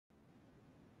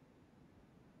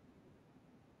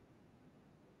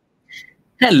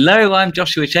Hello, I'm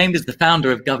Joshua Chambers, the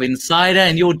founder of GovInsider,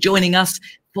 and you're joining us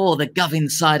for the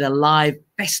GovInsider Live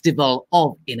Festival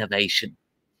of Innovation.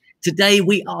 Today,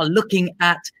 we are looking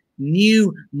at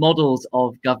new models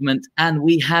of government, and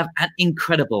we have an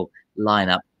incredible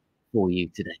lineup for you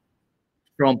today.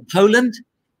 From Poland,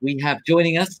 we have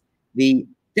joining us the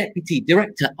Deputy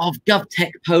Director of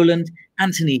GovTech Poland,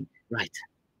 Antoni Rytel.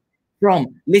 From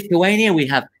Lithuania, we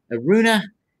have Arune,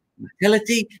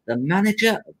 Matelyte, the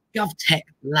manager of GovTech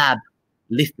Lab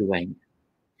Lithuania.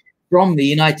 From the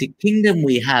United Kingdom,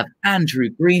 we have Andrew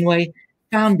Greenway,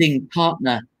 founding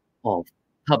partner of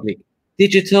Public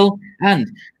Digital, and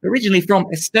originally from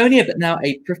Estonia, but now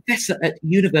a professor at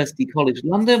University College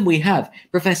London, we have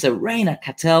Professor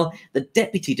Kattel, the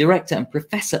Deputy Director and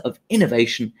Professor of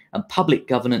Innovation and Public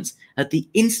Governance at the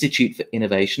Institute for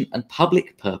Innovation and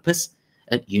Public Purpose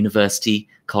at University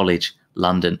College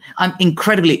London. I'm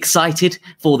incredibly excited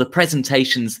for the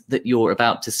presentations that you're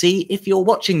about to see. If you're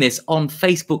watching this on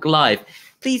Facebook Live,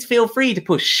 please feel free to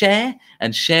push share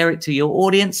and share it to your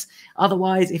audience.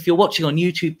 Otherwise, if you're watching on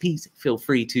YouTube, please feel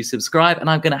free to subscribe. And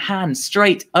I'm going to hand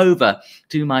straight over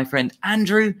to my friend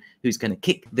Andrew, who's going to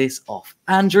kick this off.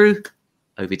 Andrew,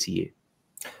 over to you.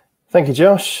 Thank you,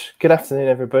 Josh. Good afternoon,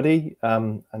 everybody.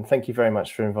 And thank you very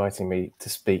much for inviting me to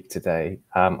speak today.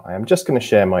 I am just going to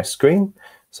share my screen.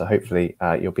 So hopefully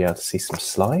you'll be able to see some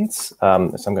slides. So I'm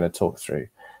going to talk through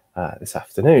this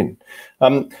afternoon.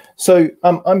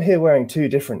 I'm here wearing two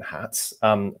different hats,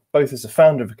 both as a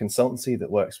founder of a consultancy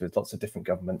that works with lots of different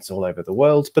governments all over the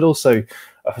world, but also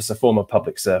as a former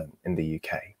public servant in the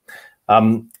UK.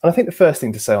 And I think the first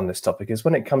thing to say on this topic is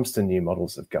when it comes to new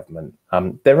models of government,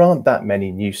 there aren't that many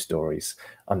new stories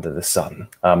under the sun.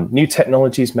 New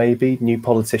technologies, maybe, new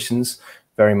politicians,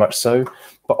 very much so,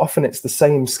 but often it's the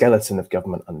same skeleton of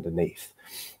government underneath.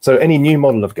 So any new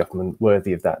model of government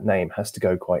worthy of that name has to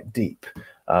go quite deep.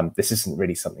 This isn't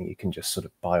really something you can just sort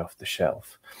of buy off the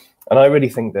shelf. And I really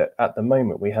think that at the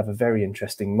moment we have a very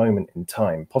interesting moment in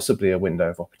time, possibly a window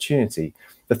of opportunity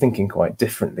for thinking quite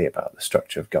differently about the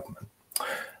structure of government.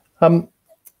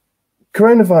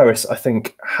 Coronavirus, I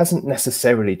think, hasn't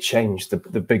necessarily changed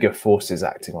the bigger forces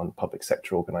acting on public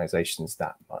sector organisations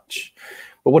that much.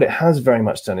 But what it has very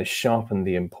much done is sharpen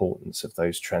the importance of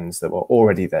those trends that were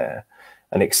already there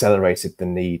and accelerated the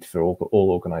need for all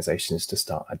organisations to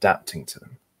start adapting to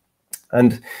them.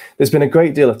 And there's been a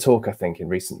great deal of talk, I think, in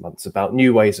recent months about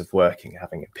new ways of working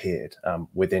having appeared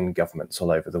within governments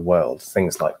all over the world.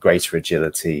 Things like greater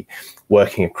agility,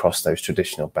 working across those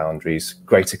traditional boundaries,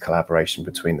 greater collaboration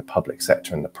between the public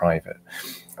sector and the private.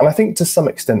 And I think to some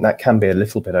extent that can be a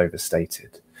little bit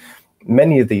overstated.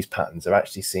 Many of these patterns are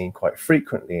actually seen quite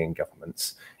frequently in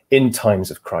governments in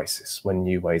times of crisis when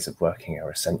new ways of working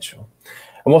are essential.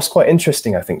 And what's quite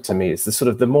interesting, I think, to me is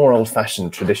the more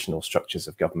old-fashioned traditional structures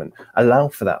of government allow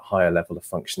for that higher level of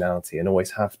functionality and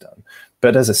always have done,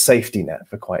 but as a safety net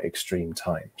for quite extreme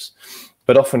times.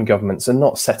 But often governments are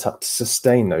not set up to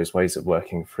sustain those ways of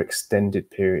working for extended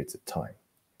periods of time.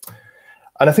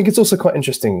 And I think it's also quite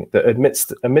interesting that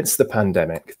amidst the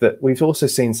pandemic, that we've also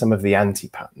seen some of the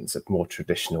anti-patterns of more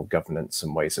traditional governance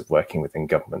and ways of working within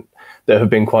government that have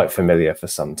been quite familiar for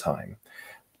some time.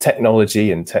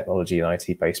 Technology and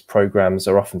IT-based programs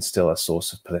are often still a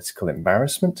source of political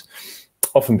embarrassment,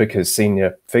 often because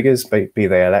senior figures, be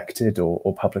they elected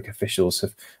or public officials,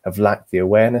 have lacked the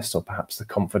awareness or perhaps the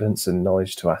confidence and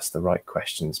knowledge to ask the right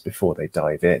questions before they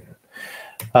dive in.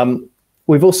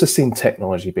 We've also seen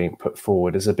technology being put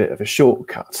forward as a bit of a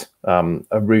shortcut,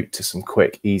 a route to some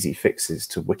quick, easy fixes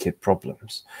to wicked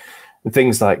problems. And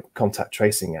things like contact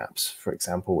tracing apps, for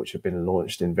example, which have been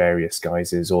launched in various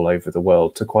guises all over the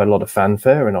world to quite a lot of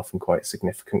fanfare and often quite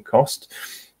significant cost,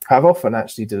 have often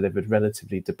actually delivered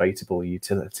relatively debatable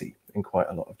utility in quite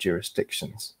a lot of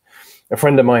jurisdictions. A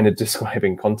friend of mine is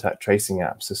describing contact tracing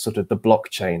apps as sort of the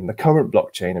blockchain, the current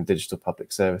blockchain of digital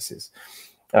public services.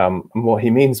 And what he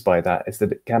means by that is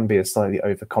that it can be a slightly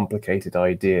overcomplicated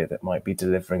idea that might be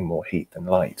delivering more heat than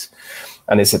light.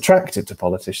 And it's attractive to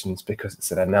politicians because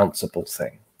it's an announceable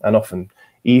thing and often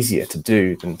easier to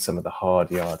do than some of the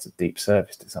hard yards of deep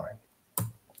service design.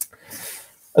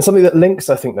 And something that links,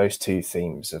 I think, those two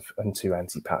themes and two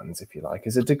anti-patterns, if you like,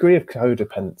 is a degree of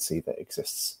codependency that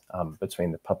exists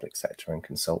between the public sector and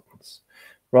consultants.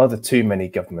 Rather too many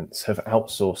governments have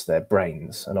outsourced their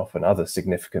brains and often other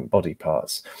significant body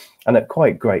parts, and at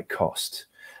quite great cost.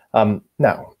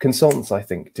 Now, consultants, I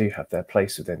think, do have their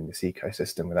place within this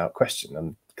ecosystem without question,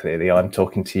 and clearly I'm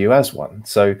talking to you as one,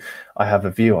 so I have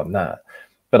a view on that.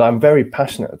 But I'm very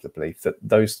passionate of the belief that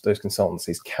those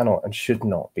consultancies cannot and should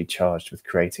not be charged with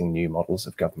creating new models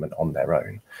of government on their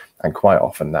own. And quite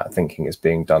often that thinking is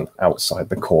being done outside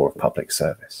the core of public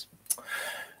service.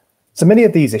 So many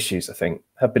of these issues, I think,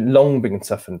 have long been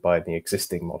suffered by the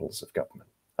existing models of government.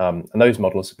 And those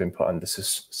models have been put under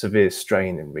severe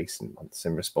strain in recent months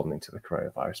in responding to the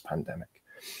coronavirus pandemic.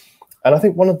 And I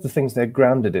think one of the things they're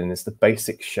grounded in is the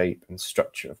basic shape and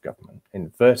structure of government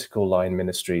in vertical line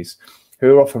ministries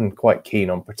who are often quite keen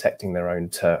on protecting their own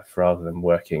turf rather than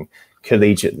working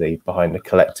collegiately behind a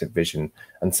collective vision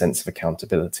and sense of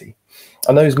accountability.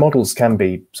 And those models can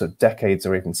be sort of decades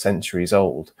or even centuries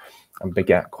old and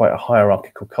begat quite a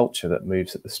hierarchical culture that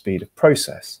moves at the speed of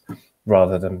process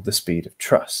rather than the speed of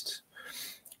trust.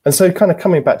 And so kind of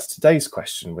coming back to today's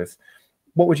question with,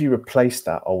 what would you replace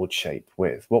that old shape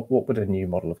with? What would a new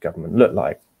model of government look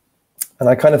like? And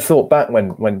I kind of thought back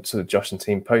when sort of Josh and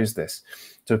team posed this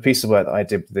to a piece of work that I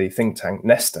did with the think tank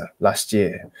Nesta last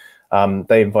year.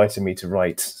 They invited me to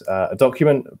write a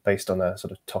document based on a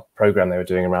sort of top program they were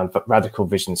doing around radical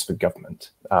visions for government.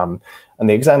 And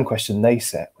the exam question they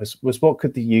set was what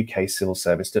could the UK civil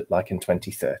service look like in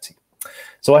 2030?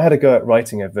 So I had a go at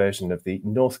writing a version of the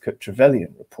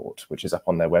Northcote-Trevelyan report, which is up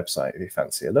on their website if you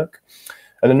fancy a look.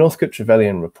 And the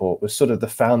Northcote-Trevelyan report was sort of the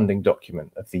founding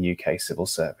document of the UK civil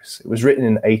service. It was written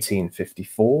in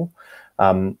 1854,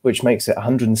 which makes it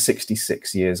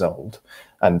 166 years old.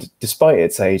 And despite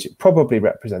its age, it probably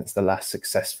represents the last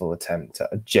successful attempt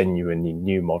at a genuinely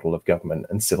new model of government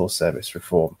and civil service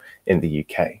reform in the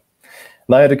UK.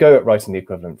 And I had a go at writing the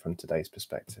equivalent from today's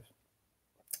perspective.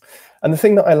 And the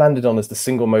thing that I landed on as the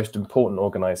single most important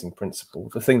organising principle,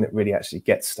 the thing that really actually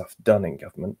gets stuff done in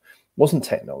government, wasn't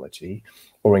technology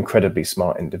or incredibly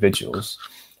smart individuals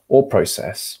or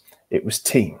process, it was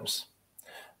teams.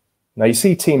 Now, you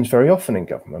see teams very often in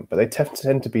government, but they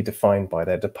tend to be defined by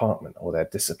their department or their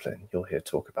discipline. You'll hear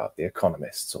talk about the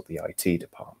economists or the IT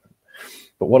department.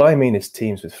 But what I mean is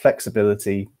teams with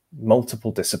flexibility,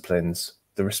 multiple disciplines,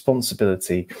 the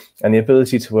responsibility and the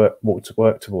ability to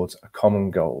work towards a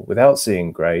common goal without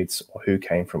seeing grades or who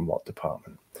came from what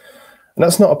department. And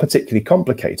that's not a particularly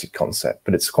complicated concept,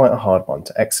 but it's quite a hard one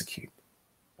to execute.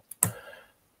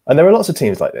 And there are lots of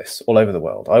teams like this all over the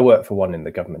world. I worked for one in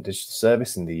the government digital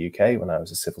service in the UK when I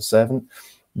was a civil servant.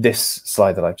 This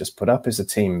slide that I've just put up is a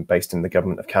team based in the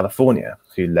government of California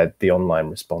who led the online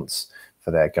response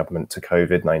for their government to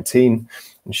COVID-19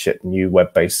 and shipped new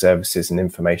web-based services and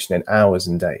information in hours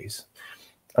and days.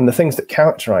 And the things that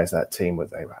characterize that team were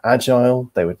they were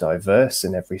agile, they were diverse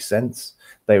in every sense,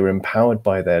 they were empowered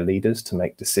by their leaders to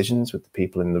make decisions with the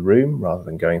people in the room rather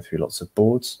than going through lots of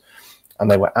boards,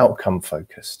 and they were outcome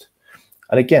focused.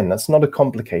 And again, that's not a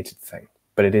complicated thing,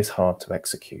 but it is hard to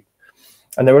execute.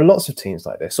 And there are lots of teams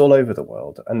like this all over the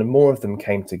world, and more of them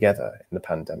came together in the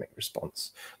pandemic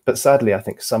response. But sadly, I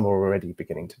think some are already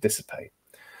beginning to dissipate.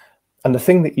 And the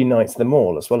thing that unites them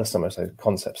all, as well as some of those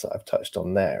concepts that I've touched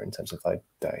on there in terms of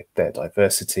their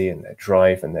diversity and their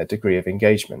drive and their degree of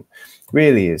engagement,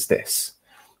 really is this.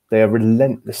 They are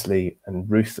relentlessly and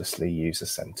ruthlessly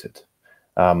user-centered.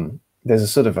 There's a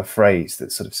sort of a phrase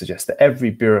that sort of suggests that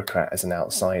every bureaucrat is an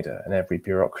outsider and every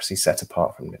bureaucracy set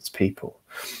apart from its people.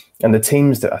 And the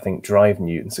teams that I think drive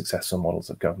new and successful models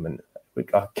of government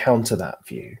are counter that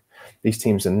view. These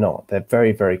teams are not. They're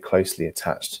very, very closely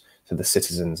attached to the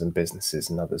citizens and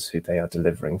businesses and others who they are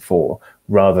delivering for,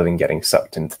 rather than getting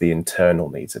sucked into the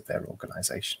internal needs of their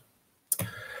organization.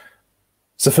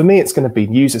 So for me, it's going to be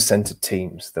user-centered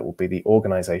teams that will be the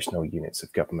organizational units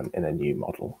of government in a new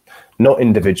model, not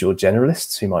individual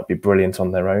generalists who might be brilliant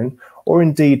on their own, or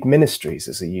indeed ministries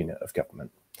as a unit of government.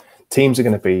 Teams are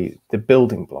going to be the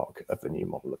building block of the new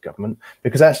model of government,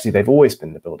 because actually they've always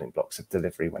been the building blocks of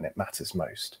delivery when it matters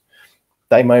most.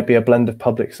 They might be a blend of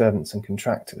public servants and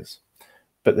contractors,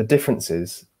 but the difference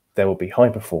is there will be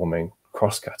high-performing,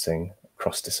 cross-cutting,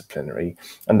 cross-disciplinary,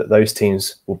 and that those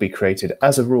teams will be created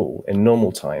as a rule in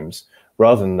normal times,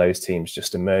 rather than those teams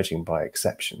just emerging by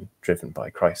exception, driven by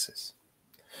crisis.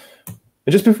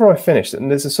 But just before I finish,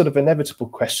 and there's a sort of inevitable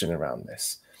question around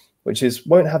this, which is,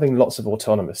 won't having lots of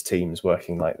autonomous teams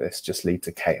working like this just lead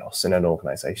to chaos in an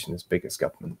organization as big as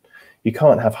government? You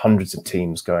can't have hundreds of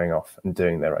teams going off and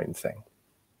doing their own thing.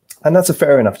 And that's a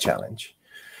fair enough challenge.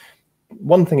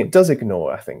 One thing it does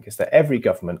ignore, I think, is that every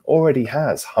government already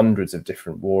has hundreds of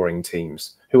different warring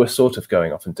teams who are sort of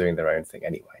going off and doing their own thing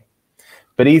anyway.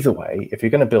 But either way, if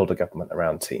you're going to build a government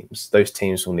around teams, those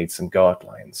teams will need some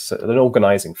guidelines, so an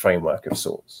organizing framework of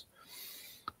sorts.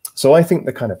 So I think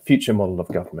the kind of future model of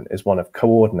government is one of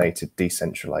coordinated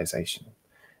decentralization.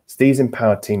 So these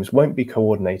empowered teams won't be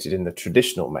coordinated in the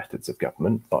traditional methods of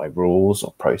government by rules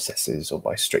or processes or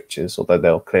by strictures, although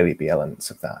there'll clearly be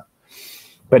elements of that.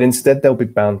 But instead, they'll be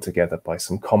bound together by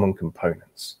some common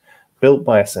components, built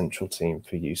by a central team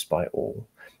for use by all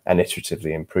and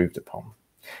iteratively improved upon.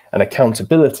 And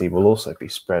accountability will also be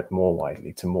spread more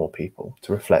widely to more people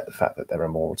to reflect the fact that there are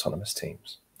more autonomous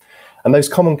teams. And those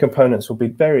common components will be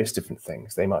various different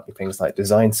things. They might be things like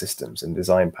design systems and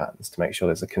design patterns to make sure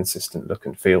there's a consistent look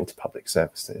and feel to public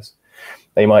services.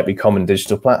 They might be common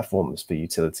digital platforms for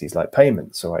utilities like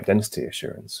payments or identity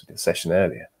assurance, the session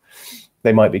earlier.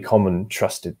 They might be common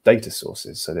trusted data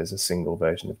sources, so there's a single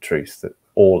version of truth that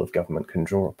all of government can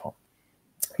draw upon.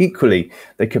 Equally,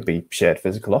 they could be shared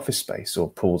physical office space or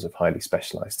pools of highly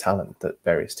specialized talent that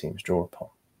various teams draw upon.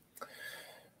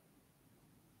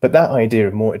 But that idea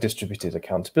of more distributed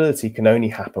accountability can only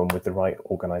happen with the right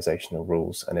organizational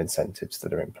rules and incentives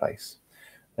that are in place.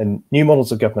 And new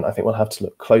models of government, I think, will have to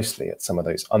look closely at some of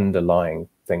those underlying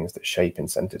things that shape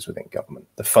incentives within government,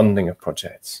 the funding of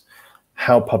projects,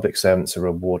 how public servants are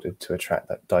rewarded to attract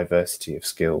that diversity of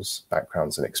skills,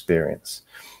 backgrounds, and experience,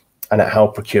 and at how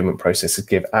procurement processes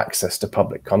give access to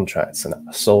public contracts and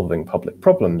solving public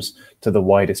problems to the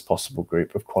widest possible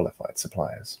group of qualified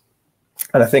suppliers.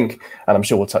 And I think, and I'm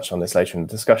sure we'll touch on this later in the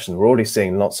discussion, we're already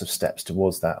seeing lots of steps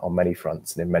towards that on many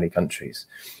fronts and in many countries.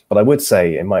 But I would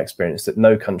say, in my experience, that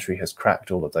no country has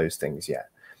cracked all of those things yet.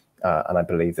 And I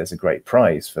believe there's a great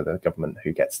prize for the government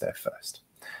who gets there first.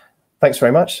 Thanks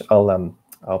very much.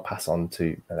 I'll pass on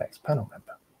to the next panel member.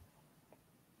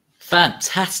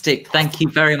 Fantastic. Thank you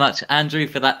very much, Andrew,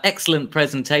 for that excellent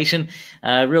presentation.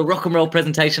 Real rock and roll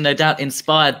presentation, no doubt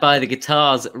inspired by the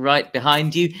guitars right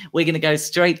behind you. We're going to go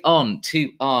straight on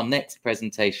to our next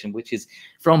presentation, which is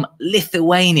from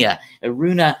Lithuania.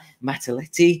 Arune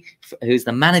Matelyte, who's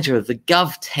the manager of the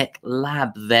GovTech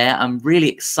lab there. I'm really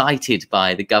excited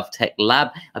by the GovTech lab.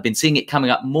 I've been seeing it coming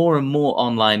up more and more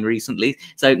online recently.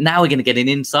 So now we're going to get an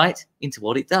insight into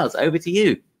what it does. Over to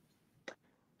you.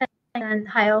 And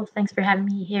hi all, thanks for having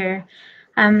me here.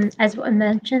 As I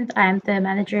mentioned, I'm the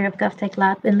manager of GovTech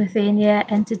Lab in Lithuania,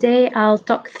 and today I'll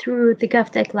talk through the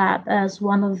GovTech Lab as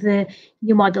one of the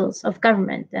new models of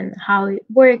government and how it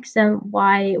works and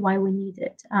why we need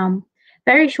it.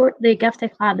 Very shortly,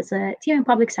 GovTech Lab is a team in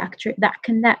public sector that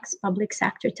connects public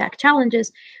sector tech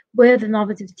challenges with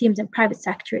innovative teams in private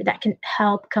sector that can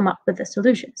help come up with the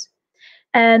solutions.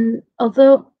 And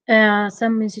although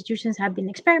some institutions have been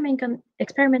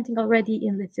experimenting already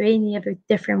in Lithuania with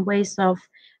different ways of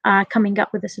coming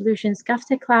up with the solutions,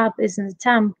 GovTech Lab is an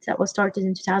attempt that was started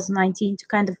in 2019 to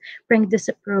kind of bring this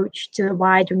approach to a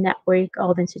wider network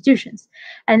of institutions.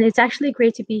 And it's actually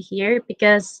great to be here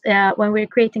because when we were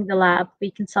creating the lab,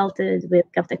 we consulted with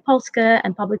GovTech Polska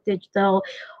and Public Digital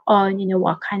on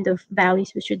what kind of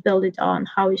values we should build it on,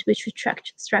 how we should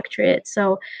structure it.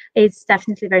 So it's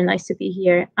definitely very nice to be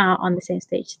here on the same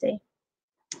stage today.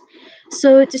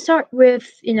 So to start with,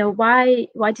 why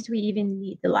did we even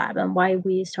need the lab and why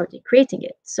we started creating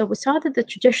it? So we saw that the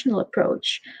traditional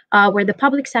approach, where the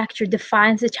public sector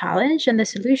defines the challenge and the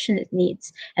solution it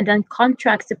needs, and then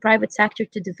contracts the private sector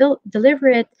to deliver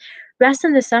it, rests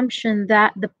on the assumption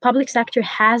that the public sector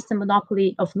has the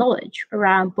monopoly of knowledge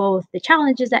around both the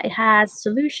challenges that it has,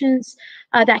 solutions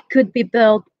that could be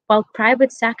built, while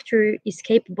private sector is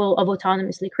capable of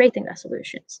autonomously creating the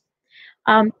solutions.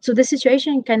 So the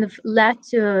situation kind of led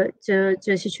to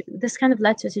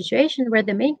a situation where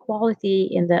the main quality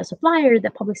in the supplier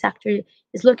the public sector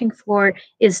is looking for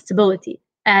is stability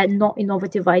and not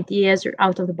innovative ideas or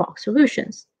out-of-the-box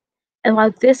solutions. And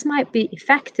while this might be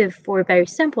effective for very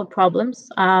simple problems,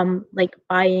 like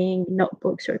buying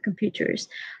notebooks or computers,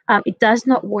 it does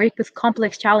not work with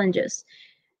complex challenges.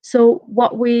 So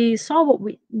what we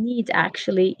need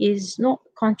actually is not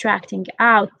contracting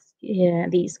out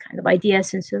these kind of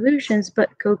ideas and solutions,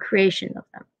 but co-creation of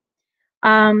them.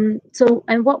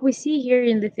 And what we see here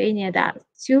in Lithuania, that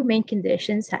two main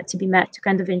conditions had to be met to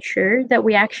kind of ensure that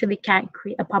we actually can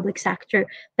create a public sector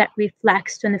that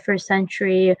reflects 21st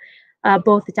century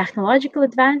both the technological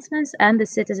advancements and the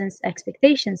citizens'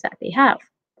 expectations that they have.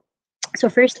 So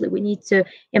firstly, we need to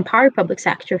empower public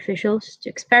sector officials to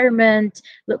experiment,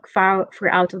 look for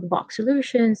out-of-the-box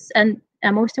solutions, and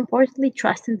most importantly,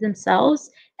 trust in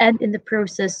themselves and in the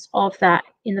process of that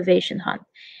innovation hunt.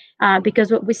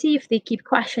 Because what we see, if they keep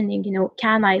questioning,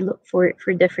 can I look for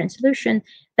different solution,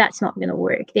 that's not going to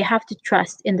work. They have to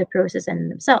trust in the process and in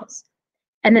themselves.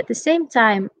 And at the same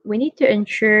time, we need to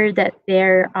ensure that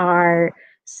there's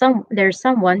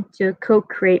someone to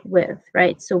co-create with,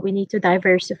 right? So we need to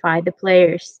diversify the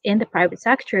players in the private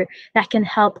sector that can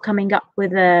help coming up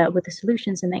with the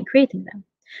solutions and then creating them.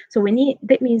 So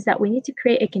that means that we need to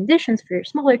create a conditions for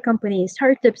smaller companies,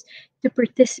 startups to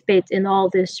participate in all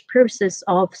this process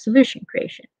of solution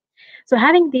creation. So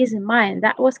having these in mind,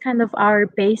 that was kind of our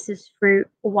basis for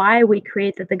why we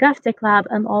created the GovTech Lab,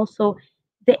 and also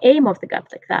the aim of the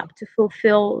GovTech Lab to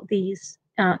fulfill these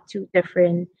two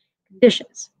different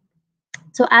conditions.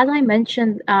 So as I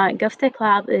mentioned, GovTech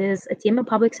Lab is a team of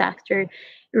public sector,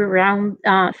 around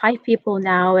 5 people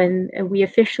now, and we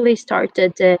officially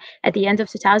started at the end of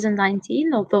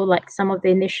 2019, although like some of the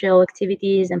initial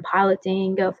activities and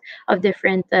piloting of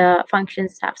different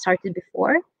functions have started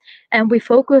before. And we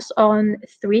focus on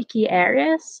 3 key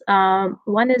areas.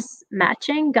 One is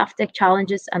matching GovTech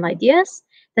challenges and ideas,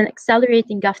 then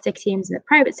accelerating GovTech teams in the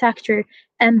private sector,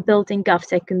 and building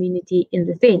GovTech community in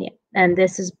Lithuania. And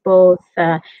this is both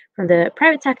from the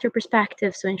private sector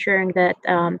perspective, so ensuring that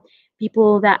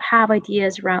people that have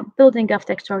ideas around building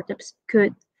GovTech startups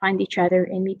could find each other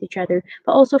and meet each other,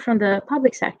 but also from the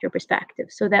public sector perspective,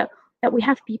 so that we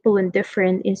have people in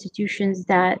different institutions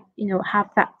that have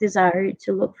that desire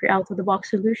to look for out-of-the-box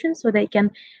solutions, so they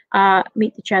can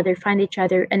meet each other, find each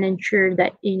other, and ensure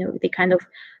that they kind of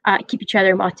keep each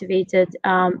other motivated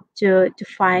to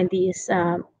find these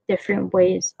different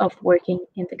ways of working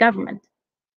in the government.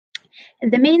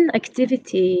 And the main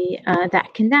activity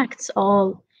that connects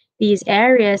all these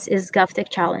areas is GovTech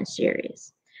Challenge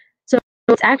Series. So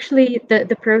it's actually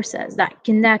the process that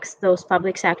connects those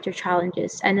public sector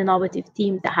challenges and innovative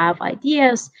teams that have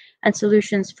ideas and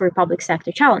solutions for public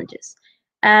sector challenges.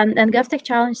 And GovTech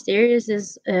Challenge Series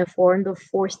is formed of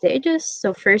 4 stages.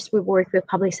 So first, we work with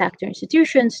public sector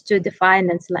institutions to define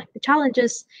and select the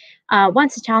challenges.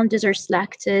 Once the challenges are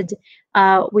selected,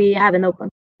 we have an open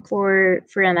for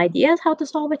an idea how to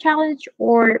solve a challenge,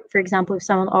 or for example, if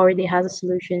someone already has a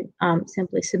solution,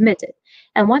 simply submit it.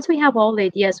 And once we have all the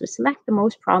ideas, we select the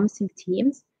most promising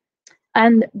teams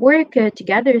and work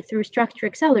together through Structure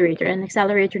Accelerator, an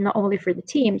accelerator not only for the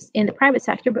teams in the private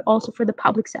sector, but also for the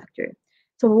public sector.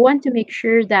 So we want to make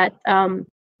sure that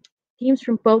teams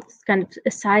from both kind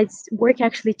of sides work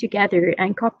actually together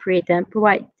and cooperate and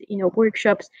provide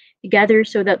workshops together,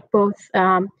 so that both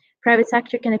private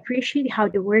sector can appreciate how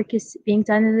the work is being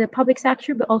done in the public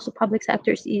sector, but also public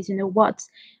sector sees what's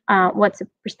a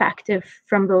perspective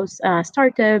from those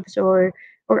startups or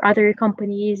other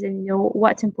companies, and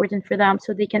what's important for them,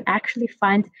 so they can actually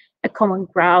find a common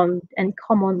ground and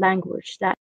common language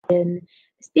that can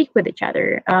speak with each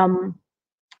other.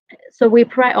 So we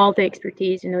provide all the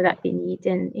expertise that they need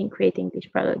in creating these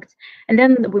products, and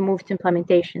then we move to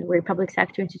implementation, where public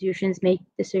sector institutions make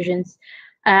decisions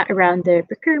around the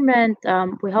procurement.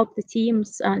 We help the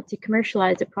teams to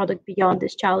commercialize the product beyond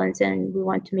this challenge, and we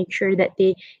want to make sure that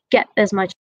they get as much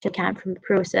as they can from the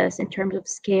process in terms of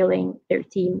scaling their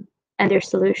team and their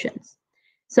solutions.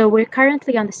 So we're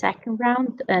currently on the second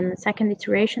round and the second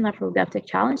iteration of our GovTech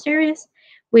Challenge Series.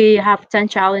 We have 10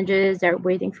 challenges that are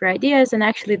waiting for ideas, and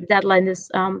actually the deadline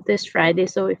is this Friday.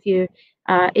 So if you're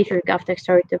a GovTech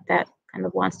startup that kind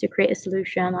of wants to create a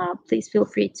solution, please feel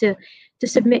free to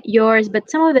submit yours. But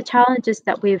some of the challenges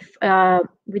that we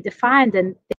defined,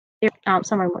 and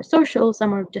some are more social,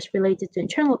 some are just related to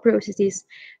internal processes.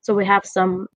 So we have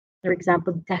some, for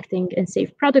example, detecting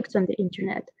unsafe products on the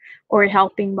internet, or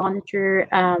helping monitor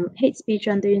hate speech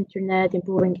on the internet,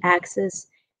 improving access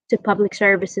to public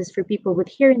services for people with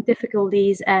hearing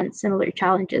difficulties, and similar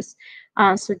challenges.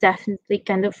 So definitely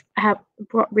kind of have a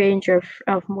broad range of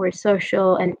more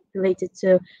social and related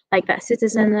to like that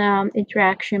citizen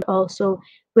interaction, also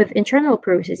with internal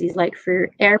processes, like for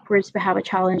airports, we have a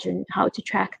challenge in how to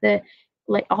track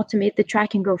automate the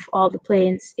tracking of all the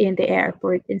planes in the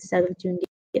airport instead of doing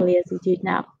it as we do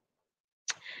now.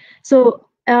 So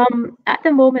at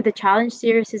the moment, the challenge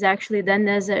series is actually done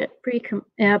as a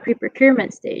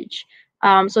pre-procurement stage,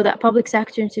 so that public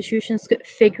sector institutions could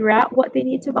figure out what they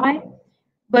need to buy.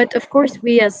 But of course,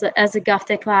 we as a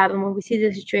GovTech Lab, and when we see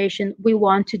the situation, we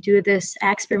want to do this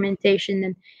experimentation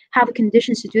and have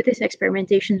conditions to do this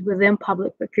experimentation within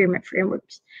public procurement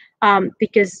frameworks,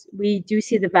 because we do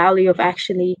see the value of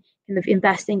actually kind of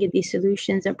investing in these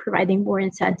solutions and providing more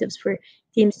incentives for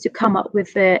teams to come up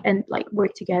with and like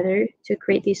work together to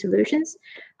create these solutions.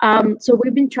 So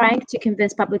we've been trying to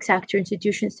convince public sector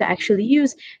institutions to actually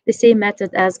use the same method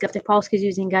as GovTech Polska is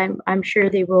using. I'm sure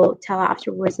they will tell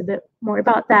afterwards a bit more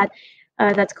about that.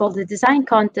 That's called the design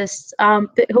contest.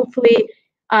 But hopefully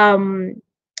from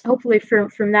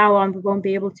now on, we won't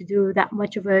be able to do that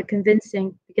much of a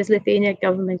convincing, because Lithuania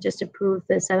government just approved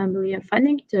the 7 million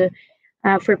funding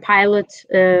for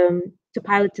to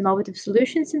pilot innovative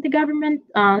solutions in the government.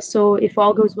 So if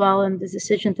all goes well and this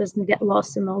decision doesn't get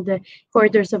lost in all the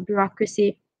corridors of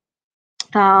bureaucracy,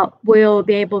 we'll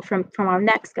be able from our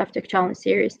next GovTech Challenge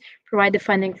series provide the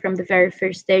funding from the very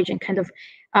first stage and kind of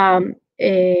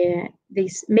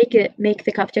make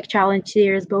the GovTech Challenge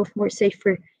series both more safe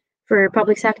for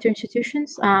public sector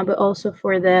institutions, but also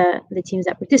for the teams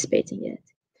that participating in it.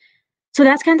 So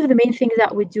that's kind of the main things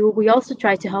that we do. We also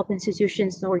try to help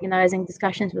institutions in organizing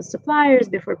discussions with suppliers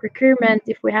before procurement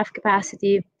if we have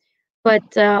capacity. But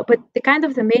the kind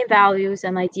of the main values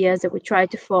and ideas that we try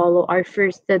to follow are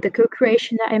first the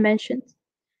co-creation that I mentioned.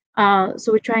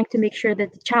 So we're trying to make sure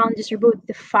that the challenges are both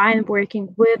defined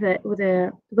working with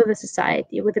the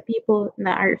society, with the people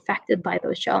that are affected by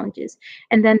those challenges,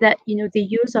 and then that the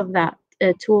use of that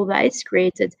tool that is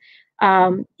created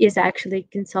is actually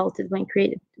consulted when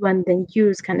then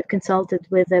used, kind of consulted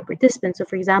with the participants. So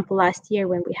for example, last year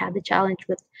when we had the challenge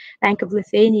with Bank of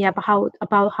Lithuania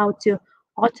about how to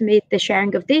automate the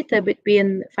sharing of data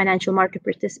between financial market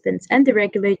participants and the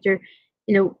regulator,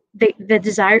 the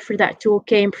desire for that tool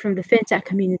came from the fintech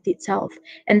community itself.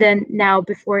 And then now,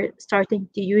 before starting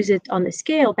to use it on a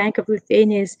scale, Bank of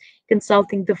Lithuania is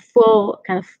consulting the full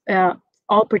kind of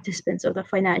all participants of the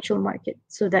financial market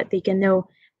so that they can know,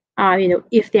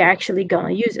 if they're actually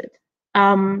gonna use it.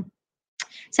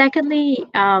 Secondly,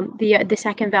 the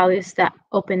second value is that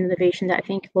open innovation that I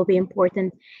think will be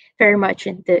important very much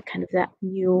in the kind of that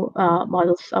new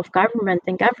models of government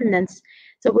and governance.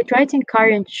 So we try to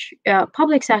encourage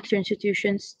public sector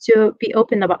institutions to be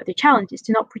open about the challenges,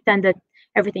 to not pretend that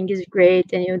everything is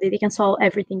great and they can solve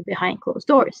everything behind closed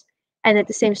doors. And at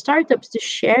the same, startups to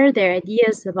share their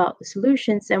ideas about the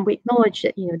solutions. And we acknowledge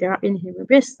that there are inherent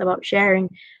risks about sharing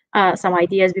some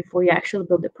ideas before you actually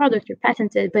build the product or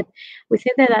patent it. But we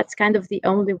think that that's kind of the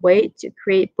only way to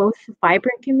create both a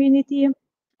vibrant community,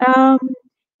 a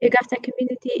GovTech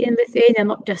community in Lithuania,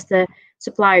 not just a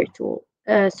supplier pool.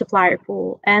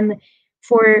 And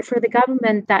for the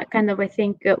government, that kind of, I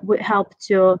think, would help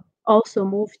to also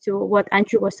move to what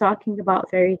Andrew was talking about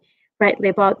very rightly,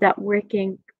 about that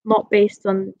working not based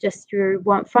on just your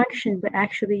one function, but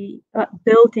actually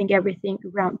building everything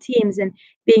around teams and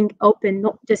being open,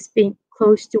 not just being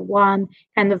close to one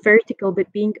kind of vertical,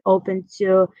 but being open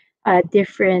to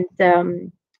different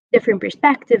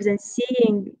perspectives and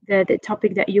seeing the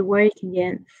topic that you're working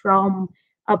in from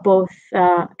both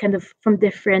kind of from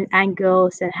different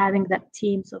angles, and having that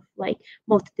teams of like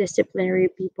multidisciplinary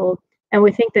people. And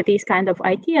we think that these kind of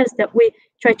ideas that we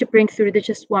try to bring through the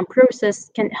just one process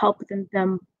can help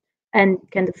them and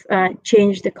kind of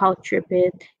change the culture a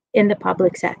bit in the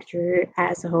public sector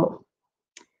as a whole.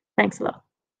 Thanks a lot.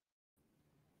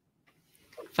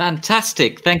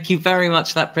 Fantastic. Thank you very much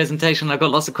for that presentation. I've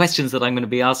got lots of questions that I'm going to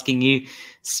be asking you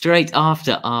straight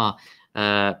after our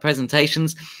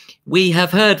presentations. We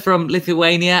have heard from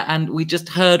Lithuania, and we just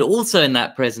heard also in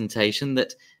that presentation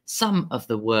that some of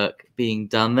the work being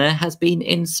done there has been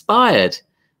inspired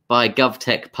by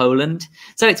GovTech Poland.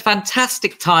 So it's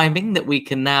fantastic timing that we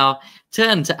can now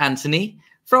turn to Antoni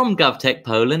from GovTech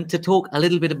Poland to talk a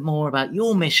little bit more about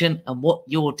your mission and what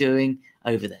you're doing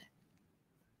over there.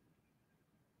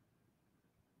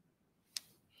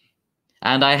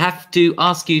 And I have to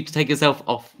ask you to take yourself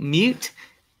off mute.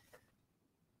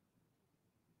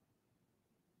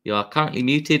 You are currently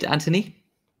muted, Antoni.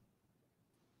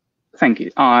 Thank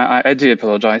you. I do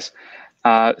apologize.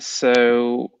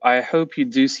 So I hope you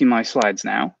do see my slides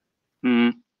now.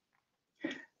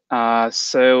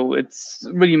 So it's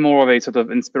really more of a sort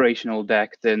of inspirational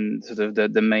deck than sort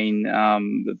of the main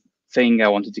thing I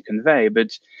wanted to convey.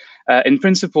 But in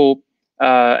principle,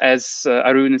 as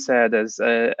Arune said, as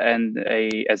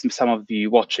some of you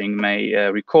watching may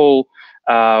recall,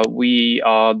 we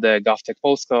are the GovTech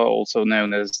Polska, also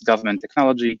known as Government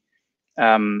Technology.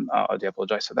 I do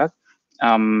apologize for that.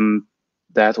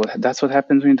 That's what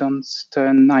happens when you don't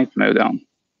turn night mode on.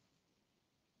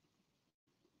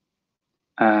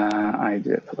 I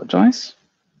do apologize.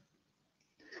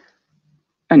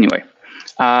 Anyway,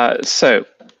 so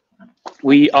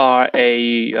we are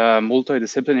a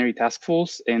multidisciplinary task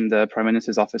force in the Prime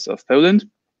Minister's Office of Poland.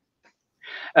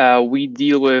 We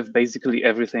deal with basically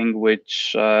everything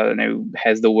which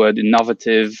has the word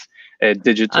innovative,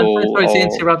 digital. I'm so sorry to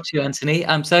interrupt you, Antoni.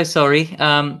 I'm so sorry.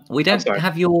 We don't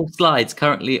have your slides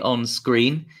currently on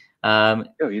screen. Oh,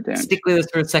 you don't. Stick with us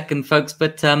for a second, folks.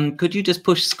 But could you just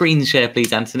push screen share, please,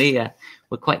 Antoni?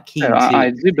 We're quite keen to. I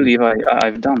do believe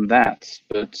I've done that,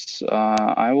 but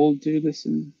I will do this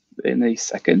in a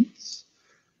second.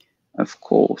 Of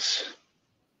course.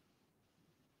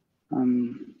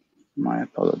 My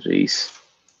apologies.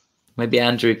 Maybe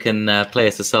Andrew can play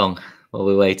us a song while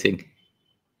we're waiting.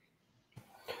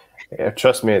 Yeah,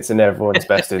 trust me, it's in everyone's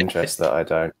best interest that I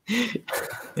don't.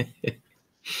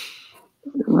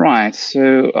 Right,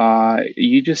 so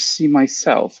you just see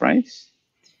myself, right?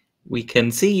 We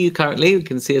can see you currently, we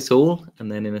can see us all,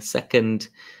 and then in a second,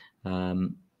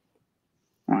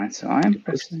 Right, so I'm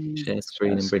pressing share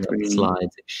screen and bring up the screen.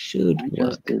 slides. It should I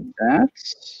work. just did that,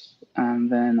 and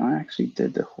then I actually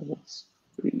did the whole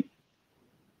screen.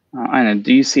 I don't know,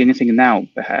 do you see anything now,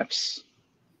 perhaps?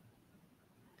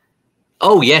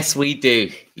 Oh, yes, we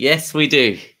do. Yes, we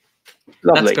do.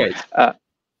 Lovely. That's great.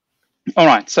 All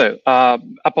right, so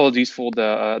apologies for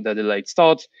the delayed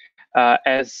start.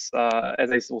 As I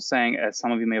was saying, as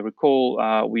some of you may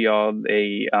recall, we are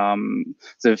a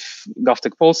sort of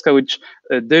GovTech Polska, which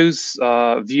those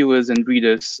viewers and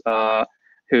readers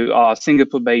who are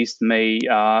Singapore-based may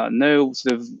know.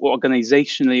 Sort of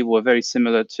organizationally, we're very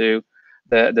similar to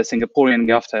the Singaporean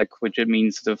GovTech, which it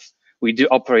means sort of we do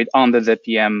operate under the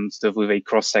PM, sort of with a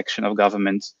cross-section of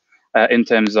government in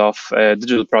terms of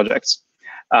digital projects.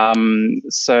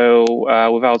 So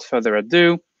without further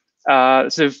ado,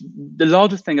 sort of the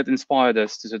larger thing that inspired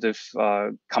us to sort of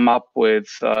come up with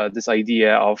this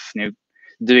idea of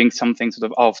doing something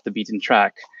sort of off the beaten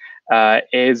track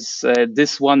is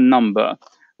this one number,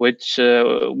 which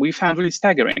we found really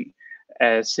staggering.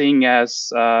 Seeing as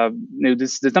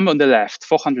this number on the left,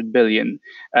 400 billion,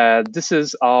 this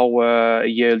is our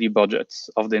yearly budget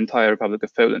of the entire Republic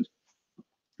of Poland.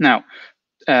 Now,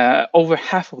 over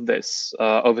half of this,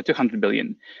 over 200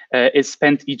 billion, is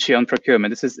spent each year on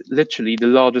procurement. This is literally the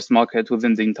largest market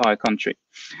within the entire country.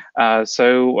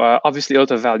 So obviously a lot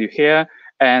of value here.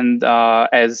 And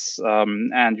as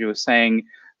Andrew was saying,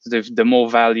 sort of the more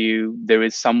value there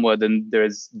is somewhere, then there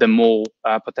is the more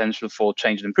potential for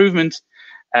change and improvement.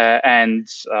 And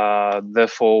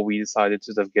therefore, we decided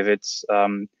to sort of give it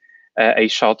a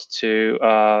shot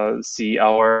to see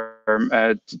our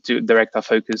to direct our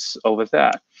focus over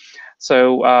there.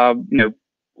 So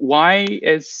why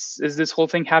is this whole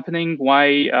thing happening? Why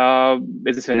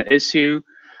is this an issue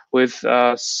with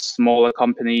smaller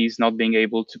companies not being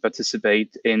able to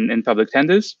participate in public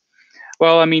tenders?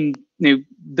 Well, I mean,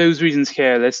 those reasons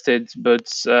here are listed, but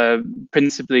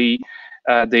principally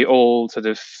they all sort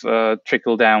of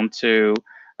trickle down to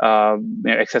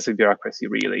excessive bureaucracy,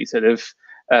 really. Sort of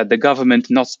the government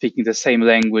not speaking the same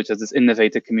language as this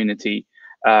innovator community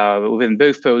within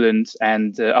both Poland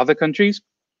and other countries.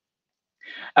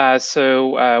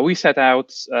 So we set out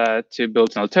to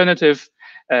build an alternative,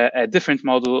 a different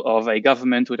model of a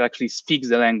government which actually speaks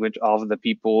the language of the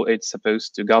people it's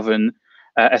supposed to govern,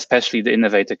 especially the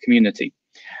innovator community.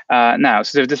 Now,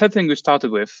 so the third thing we started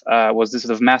with was this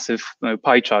sort of massive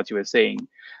pie chart you were seeing.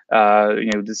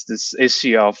 This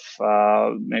issue of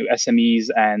SMEs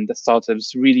and the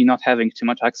startups really not having too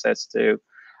much access to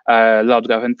large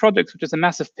government projects, which is a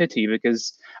massive pity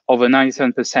because over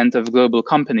 97% of global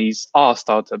companies are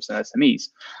startups and SMEs.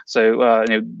 So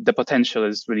the potential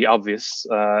is really obvious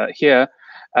here.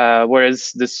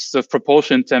 Whereas this sort of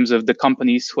proportion in terms of the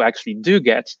companies who actually do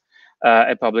get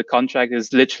a public contract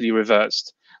is literally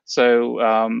reversed. So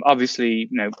obviously,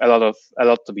 a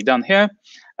lot to be done here.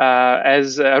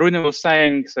 As Arune was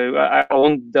saying, so I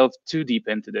won't delve too deep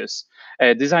into this.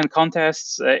 Design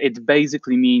contests, it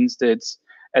basically means that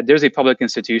there's a public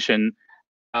institution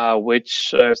which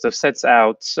sort of sets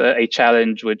out a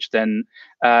challenge, which then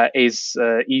is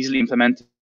easily implemented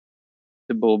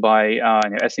by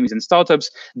SMEs and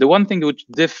startups. The one thing which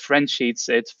differentiates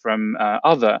it from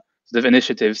other sort of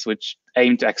initiatives which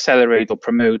aim to accelerate or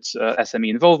promote SME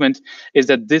involvement is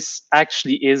that this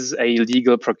actually is a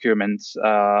legal procurement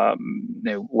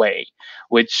way,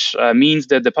 which means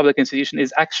that the public institution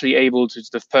is actually able to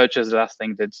sort of purchase the last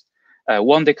thing that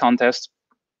won the contest,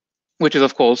 which is,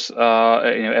 of course,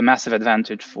 a massive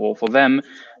advantage for them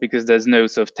because there's no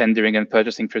sort of tendering and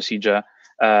purchasing procedure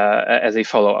as a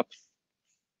follow-up.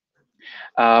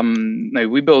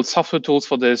 We build software tools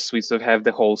for this. We sort of have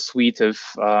the whole suite of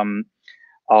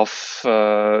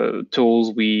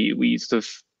tools we sort of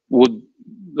would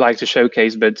like to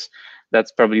showcase, but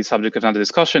that's probably the subject of another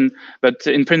discussion. But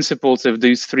in principle, sort of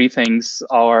these three things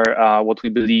are what we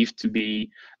believe to be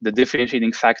the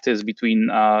differentiating factors between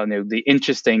the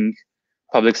interesting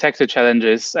public sector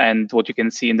challenges and what you can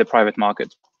see in the private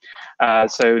market.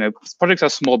 So projects are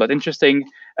small but interesting.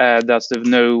 There's sort of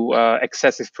no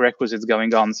excessive prerequisites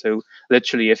going on. So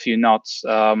literally, if you're not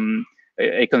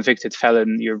a convicted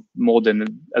felon, you're more than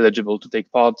eligible to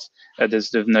take part. There's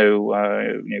sort of no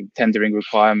tendering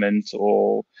requirement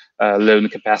or loan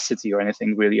capacity or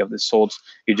anything really of the sort.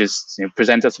 You just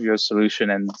present us with your solution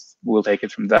and we'll take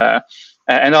it from there.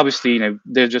 And obviously,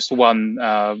 there's just one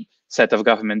set of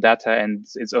government data and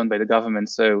it's owned by the government.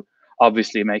 So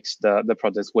obviously it makes the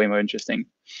project way more interesting.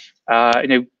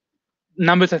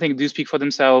 numbers, I think, do speak for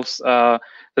themselves. Sort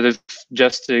of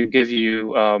just to give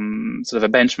you sort of a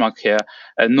benchmark here,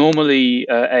 normally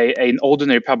an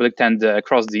ordinary public tender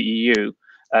across the EU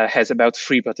has about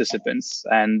 3 participants,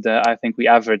 and I think we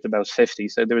averaged about 50.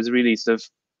 So there is really sort of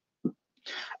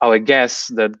our guess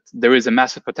that there is a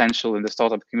massive potential in the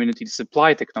startup community to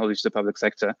supply technology to the public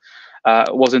sector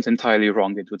wasn't entirely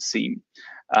wrong, it would seem.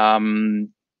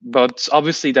 But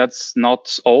obviously that's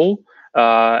not all.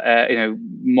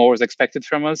 More is expected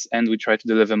from us, and we try to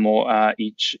deliver more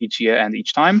each year and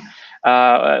each time.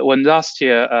 When last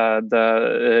year,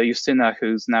 Justina,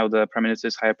 who's now the Prime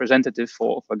Minister's High Representative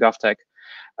for GovTech,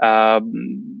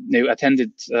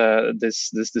 attended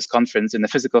this conference in a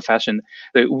physical fashion.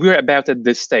 We're about at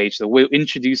this stage, so we're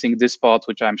introducing this part,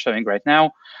 which I'm showing right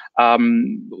now,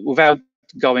 without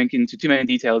going into too many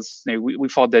details. We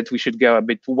thought that we should go a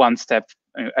bit one step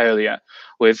earlier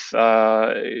with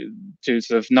to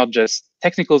sort of not just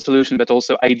technical solutions, but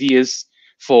also ideas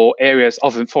for areas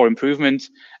for improvement.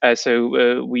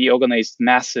 So we organized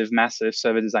massive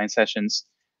survey design sessions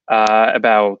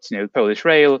about Polish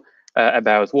rail,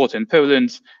 about water in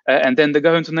Poland, and then the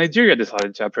government of Nigeria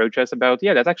decided to approach us about,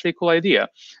 yeah, that's actually a cool idea.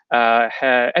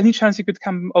 Any chance you could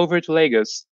come over to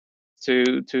Lagos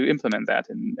to implement that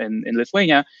in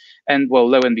Lithuania? And well,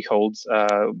 lo and behold,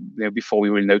 before we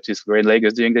really noticed, we were in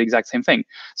Lagos doing the exact same thing.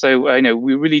 So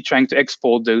we're really trying to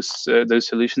export those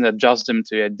solutions, adjust them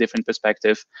to a different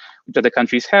perspective which other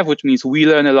countries have, which means we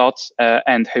learn a lot,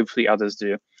 and hopefully others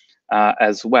do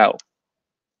as well.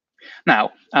 Now,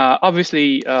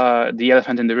 obviously, the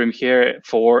elephant in the room here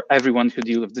for everyone who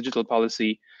deals with digital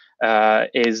policy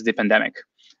is the pandemic.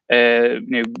 There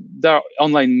are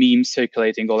online memes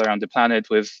circulating all around the planet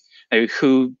with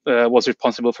who was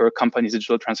responsible for a company's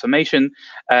digital transformation,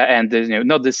 and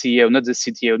not the CEO, not the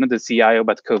CTO, not the CIO,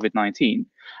 but COVID-19.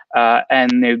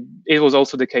 And it was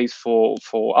also the case for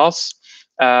us,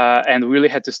 and we really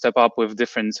had to step up with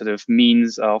different sort of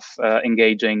means of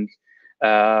engaging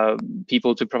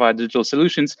people to provide digital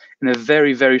solutions in a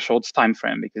very short time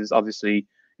frame, because obviously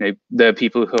there are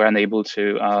people who are unable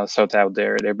to sort out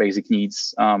their basic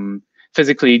needs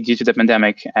physically due to the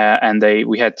pandemic, and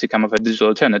we had to come up with a digital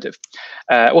alternative.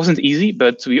 It wasn't easy,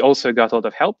 but we also got a lot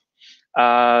of help.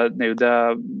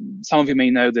 Some of you may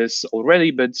know this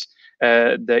already, but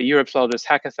the Europe's largest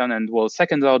hackathon and world's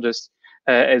second largest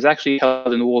is actually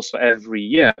held in Warsaw every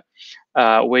year,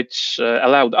 which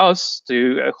allowed us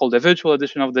to hold a virtual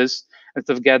edition of this and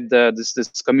to get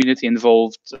this community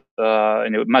involved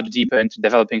much deeper into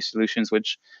developing solutions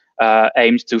which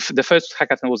aimed to. The first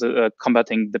hackathon was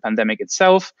combating the pandemic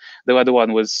itself. The other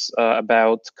one was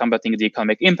about combating the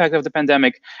economic impact of the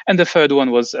pandemic, and the third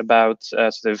one was about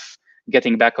sort of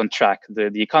getting back on track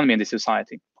the economy and the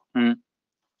society.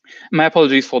 My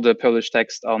apologies for the Polish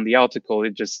text on the article.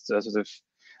 It just sort of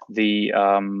the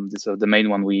main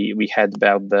one we had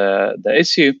about the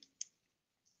issue.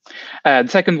 The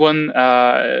second one,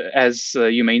 as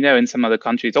you may know, in some other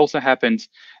countries also happened.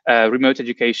 Remote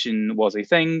education was a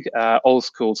thing. All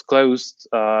schools closed,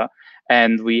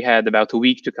 and we had about a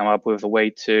week to come up with a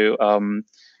way to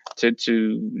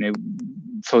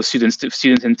for students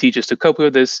and teachers to cope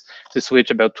with this, to switch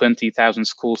about 20,000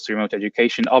 schools to remote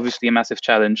education. Obviously, a massive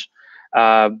challenge.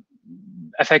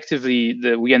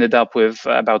 Effectively, we ended up with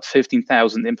about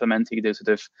 15,000 implementing the sort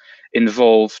of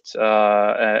involved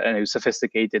and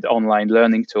sophisticated online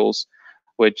learning tools,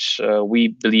 which we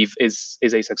believe is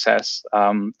a success.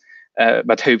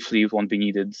 But hopefully it won't be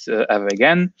needed ever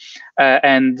again.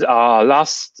 And our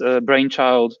last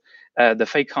brainchild, the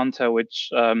Fake Hunter, which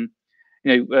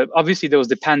obviously there was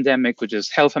the pandemic, which is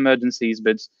health emergencies,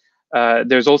 but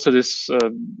there's also this,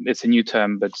 it's a new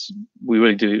term, but we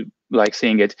really do like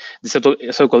seeing it, the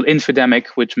so-called infodemic,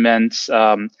 which meant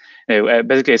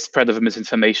basically a spread of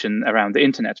misinformation around the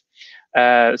internet.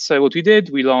 So what we did,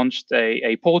 we launched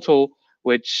a portal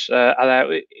which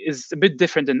is a bit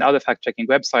different than other fact-checking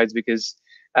websites, because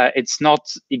it's not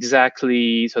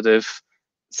exactly sort of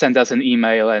send us an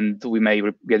email and we may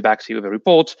get back to you with a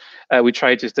report. We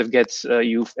try to sort of get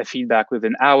you a feedback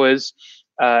within hours,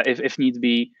 if need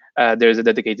be. There's a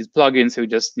dedicated plugin, so you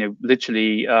just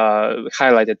literally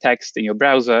highlight a text in your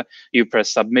browser, you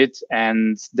press submit,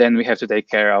 and then we have to take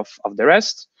care of the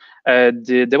rest.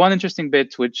 The one interesting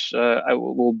bit, which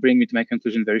will bring me to my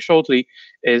conclusion very shortly,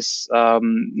 is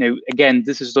again,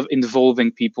 this is sort of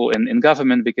involving people in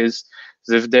government, because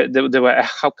there were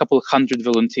a couple hundred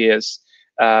volunteers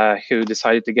who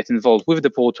decided to get involved with the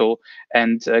portal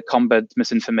and combat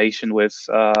misinformation with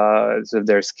sort of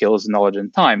their skills, knowledge,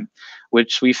 and time,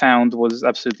 which we found was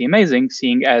absolutely amazing,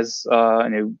 seeing as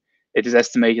it is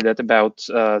estimated that about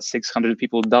 600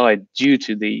 people died due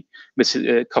to the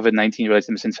COVID-19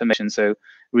 related misinformation. So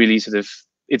really, sort of,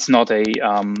 it's not a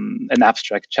an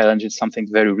abstract challenge. It's something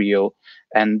very real.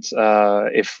 And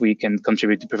if we can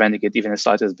contribute to preventing it even the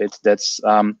slightest bit, that's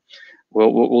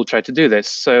we'll try to do this.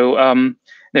 So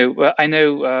no, I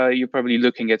know you're probably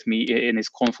looking at me in this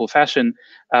scornful fashion.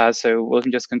 So we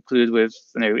can just conclude with,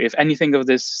 if anything of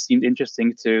this seemed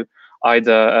interesting to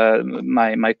either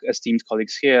my esteemed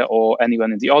colleagues here or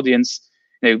anyone in the audience,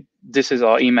 this is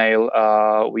our email.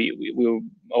 We're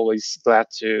always glad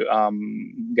to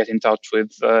get in touch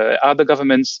with other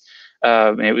governments,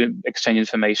 exchange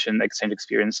information, exchange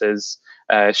experiences,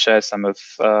 share some of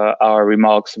our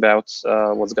remarks about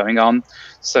what's going on.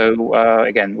 So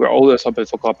again, we're always open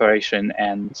for cooperation,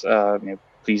 and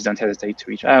please don't hesitate to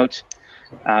reach out,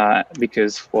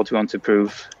 because what we want to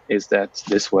prove is that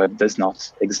this word does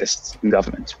not exist in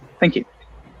government. Thank you.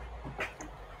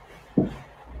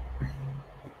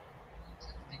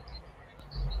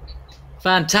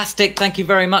 Fantastic. Thank you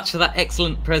very much for that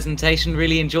excellent presentation.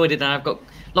 Really enjoyed it. And I've got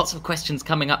lots of questions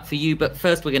coming up for you. But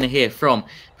first, we're going to hear from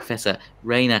Professor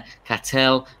Rainer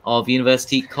Kattel of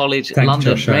University College London.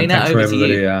 Joshua, Rainer, thanks over for to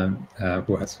you. everybody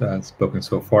who has spoken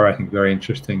so far. I think very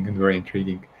interesting and very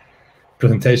intriguing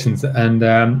presentations. And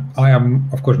I am,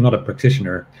 of course, not a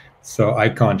practitioner, so I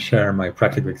can't share my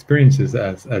practical experiences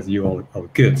as you all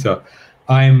could. So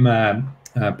I'm,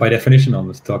 by definition,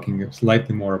 almost talking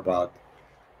slightly more about,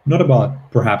 not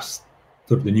about perhaps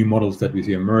sort of the new models that we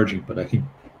see emerging, but I think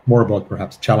more about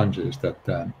perhaps challenges that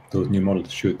those new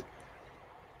models should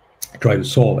try to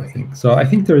solve, I think. So I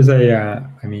think there is a,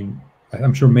 I mean,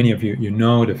 I'm sure many of you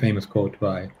know the famous quote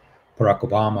by Barack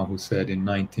Obama, who said in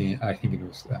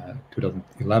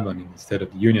 2011 in the State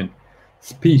of the Union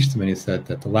speech, when he said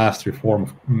that the last reform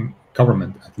of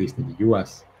government, at least in the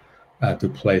US,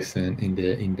 took place in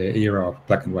the era of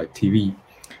black and white TV.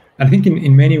 I think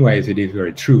in many ways it is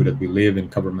very true that we live in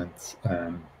governments,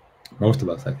 most of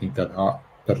us, I think, that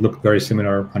looked very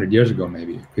similar 100 years ago,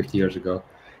 maybe 50 years ago,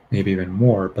 maybe even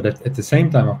more. But at the same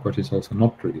time, of course, it's also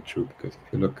not really true, because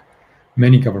if you look,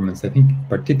 many governments, I think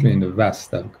particularly in the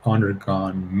West, have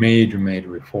undergone major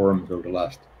reforms over the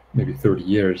last maybe 30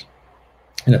 years.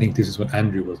 And I think this is what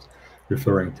Andrew was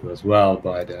referring to as well,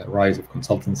 by the rise of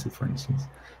consultancy, for instance,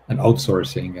 and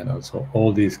outsourcing, and also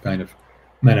all these kind of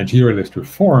managerialist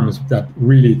reforms that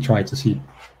really try to see,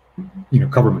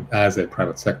 government as a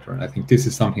private sector. And I think this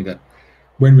is something that,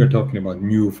 when we're talking about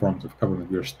new forms of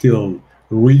government, we're still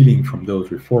reeling from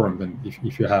those reforms. And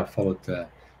if you have followed the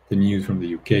news from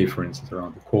the UK, for instance,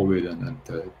 around the COVID and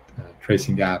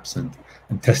tracing apps and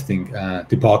testing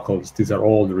debacles, these are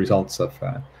all the results of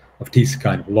this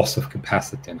kind of loss of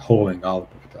capacity and holding out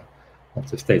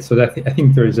of the state. So that, I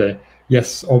think there is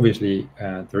yes, obviously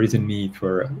there is a need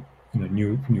for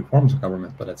new forms of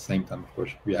government, but at the same time, of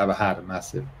course, we have had a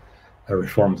massive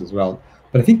reforms as well.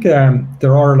 But I think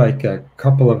there are like a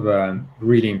couple of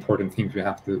really important things we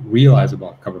have to realize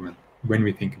about government when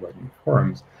we think about new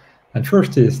reforms. And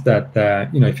first is that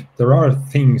if there are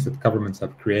things that governments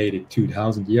have created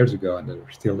 2,000 years ago and that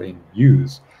are still in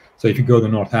use. So if you go to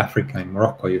North Africa and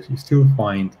Morocco, you still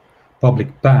find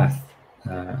public bath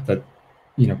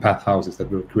bath houses that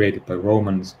were created by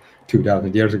Romans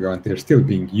 2,000 years ago, and they're still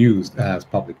being used as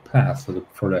public baths for the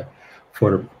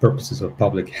purposes of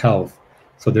public health.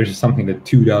 So there's something that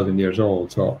 2,000 years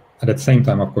old. So at the same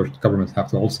time, of course, governments have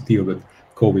to also deal with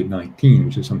COVID-19,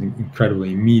 which is something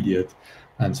incredibly immediate.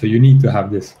 And so you need to have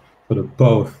this sort of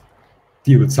both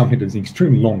deal with something that's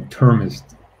extremely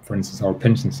long-termist, for instance, our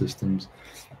pension systems,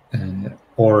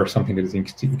 or something that is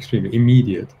extremely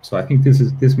immediate. So I think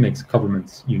this makes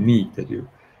governments unique, that you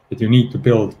need to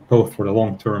build both for the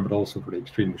long term, but also for the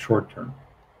extremely short term.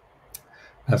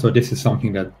 So this is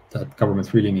something that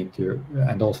governments really need to,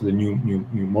 and also the new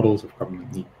models of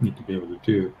government need to be able to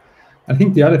do. I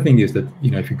think the other thing is that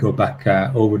if you go back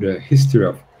over the history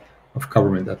of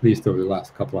government, at least over the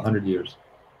last couple of 100 years,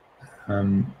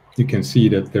 you can see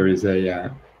that there is a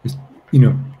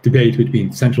debate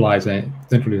between centralization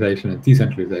and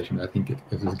decentralization. I think it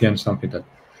is again something that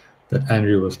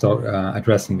Andrew was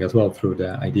addressing as well through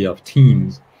the idea of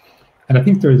teams. And I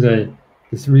think there is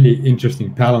this really interesting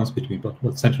balance between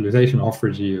what centralization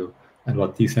offers you and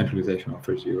what decentralization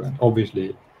offers you. And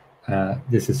obviously,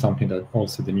 this is something that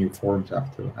also the new forms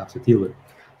have to deal with.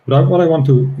 But what I want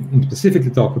to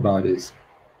specifically talk about is,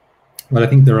 well, I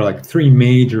think there are like three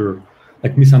major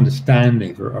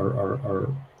misunderstandings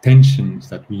or tensions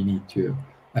that we need to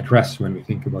address when we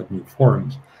think about new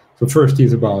forms. So first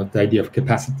is about the idea of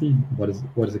capacity. What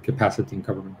is a capacity in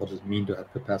government? What does it mean to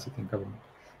have capacity in government?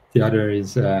 The other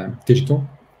is digital.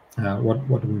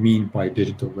 what do we mean by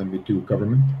digital when we do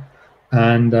government?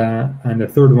 And the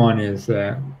third one is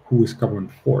who is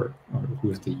government for, or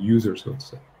who is the user, so to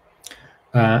say.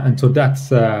 And so that's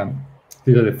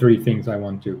these are the three things I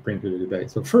want to bring to the debate.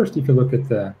 So first, if you look at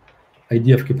the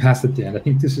idea of capacity, and I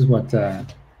think this is what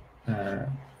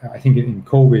I think in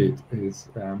COVID is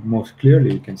most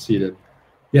clearly, you can see that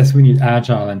yes, we need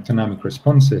agile and dynamic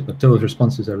responses, but those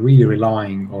responses are really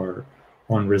relying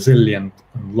on resilient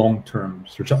and long-term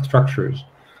structures,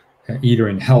 either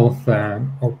in health,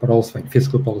 but also in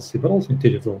fiscal policy, but also in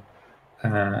digital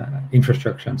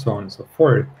infrastructure and so on and so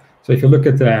forth. So if you look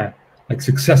at the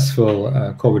successful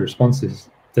COVID responses,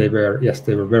 they were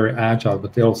very agile,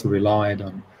 but they also relied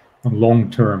on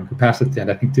long-term capacity. And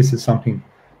I think this is something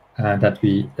that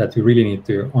we really need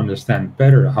to understand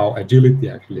better, how agility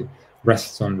actually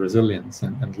rests on resilience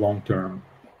and long-term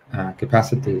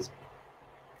capacities,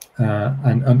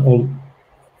 and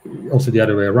also the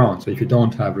other way around. So if you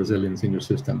don't have resilience in your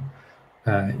system,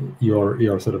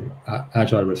 your sort of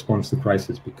agile response to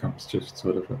crisis becomes just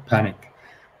sort of a panic,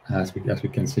 as we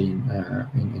can see in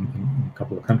a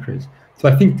couple of countries. So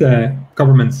I think the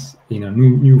governments,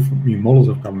 new models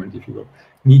of government, if you will,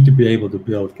 need to be able to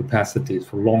build capacities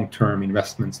for long-term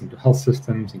investments into health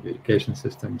systems, into education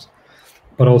systems,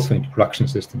 but also into production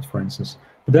systems, for instance.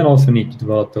 But then also need to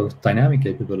develop those dynamic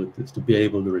capabilities to be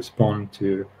able to respond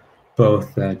to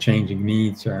both changing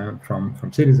needs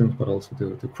from citizens, but also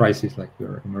to crises like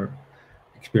we're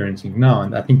experiencing now.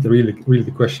 And I think really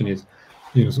the question is,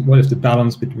 what is the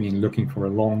balance between looking for a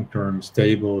long-term,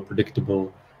 stable,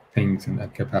 predictable things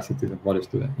and capacity, and what is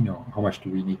the, how much do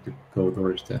we need to go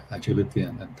towards the agility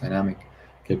and dynamic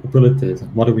capabilities,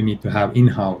 and what do we need to have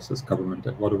in-house as government,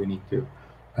 and what do we need to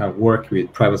work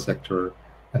with private sector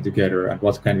together, and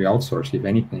what can we outsource, if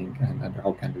anything, and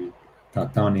how can we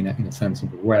cut down in a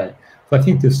sensible way. So I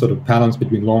think this sort of balance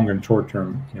between long and short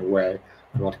term in a way,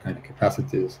 and what kind of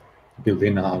capacities to build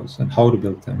in-house and how to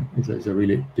build them is a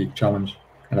really big challenge.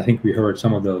 And I think we heard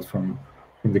some of those from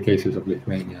the cases of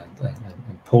Lithuania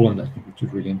and Poland, I think, which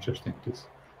is really interesting, this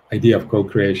idea of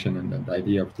co-creation and the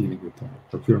idea of dealing with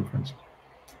procurement, for instance.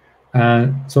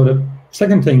 So the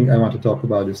second thing I want to talk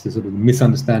about is this sort of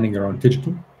misunderstanding around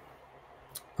digital,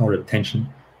 or the tension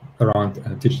around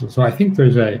digital. So I think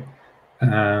there's a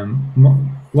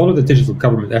lot of the digital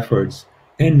government efforts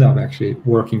end up actually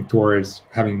working towards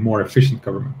having more efficient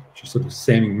government, which is sort of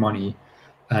saving money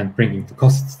and bringing the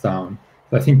costs down.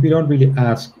 But I think we don't really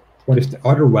ask what is the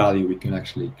other value we can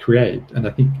actually create. And I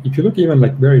think if you look even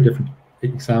like very different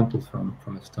examples from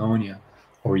Estonia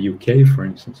or UK, for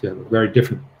instance, you have very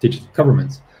different digital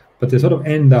governments, but they sort of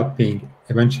end up being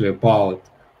eventually about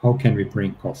how can we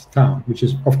bring costs down, which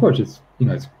is, of course, it's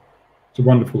a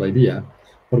wonderful idea,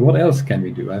 but what else can we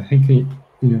do? I think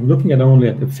looking only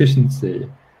at efficiency,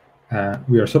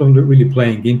 we are sort of really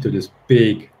playing into this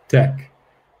big tech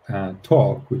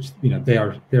talk, which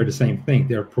they're the same thing.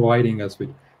 They're providing us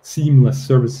with seamless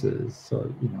services.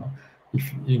 So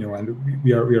if and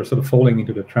we are sort of falling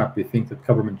into the trap. We think that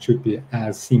government should be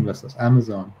as seamless as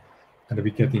Amazon, and that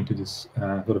we get into this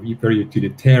sort of very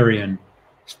utilitarian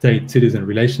state-citizen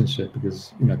relationship,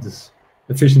 because this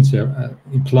efficiency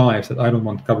implies that I don't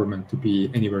want government to be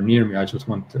anywhere near me. I just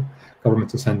want the government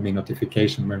to send me a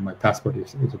notification when my passport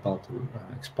is about to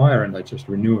expire, and I just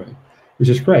renew it, which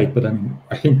is great. But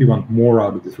I think we want more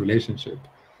out of this relationship.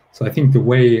 So I think the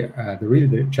way,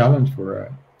 the challenge for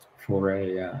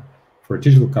a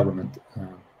digital government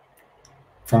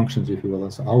functions, if you will,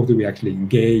 is how do we actually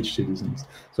engage citizens?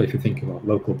 So if you think about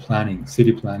local planning,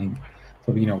 city planning,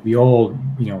 so we all,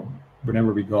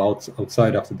 whenever we go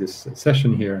outside after this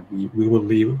session here, we will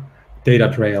leave data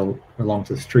trail along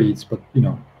the streets, but we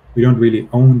don't really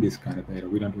own this kind of data.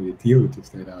 We don't really deal with this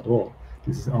data at all.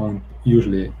 This is owned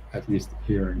usually, at least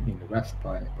here in the West,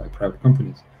 by private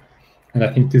companies. And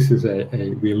I think this is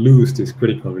we lose this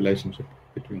critical relationship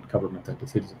between government and the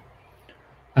citizen.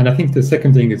 And I think the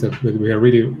second thing is that we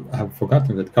really have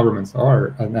forgotten that governments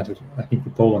are, and that is, I think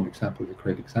the Poland example is a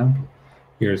great example.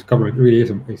 Here's government really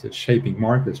is shaping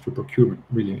markets through procurement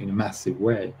really in a massive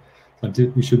way. So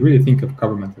we should really think of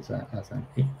government as the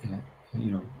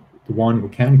one who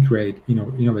can create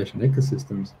innovation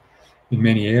ecosystems in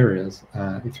many areas,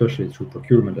 especially through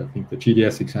procurement. I think the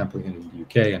GDS example here in the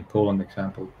UK and Poland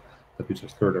example that we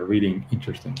just heard are really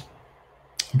interesting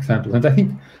examples. And I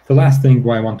think the last thing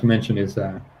I want to mention is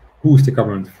who's the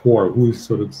government for? Who's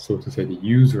so to say the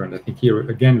user? And I think here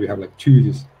again we have like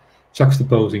two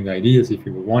juxtaposing ideas, if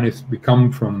you will. One is we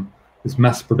come from this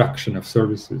mass production of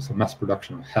services, so mass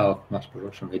production of health, mass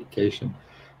production of education,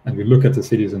 and we look at the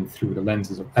citizen through the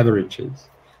lenses of averages.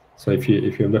 So if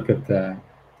you look at the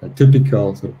a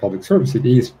typical sort of public service, it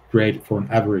is great for an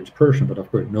average person, but of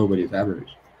course nobody is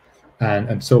average.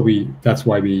 And so that's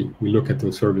why we look at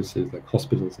those services like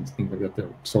hospitals and things like that.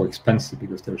 They're so expensive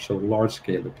because they're so large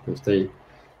scale, because they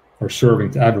are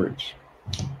serving the average.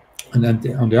 And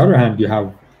then on the other hand, you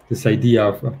have this idea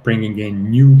of bringing in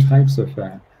new types of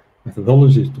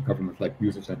methodologies to government, like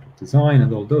user-centered design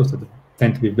and all those that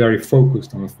tend to be very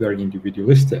focused on very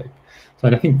individualistic. So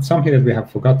I think something that we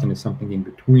have forgotten is something in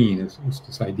between, is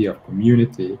this idea of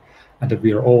community, and that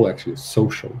we are all actually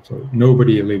social. So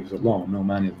nobody lives alone, no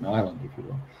man is an island, if you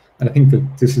will. And I think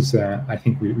that this is, I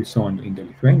think we saw in the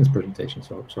Lithuania's presentation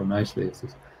so nicely, is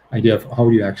this idea of how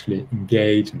do you actually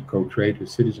engage and co-create with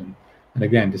citizens. And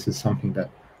again, this is something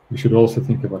that we should also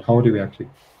think about, how do we actually,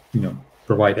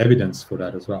 provide evidence for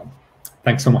that as well.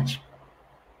 Thanks so much.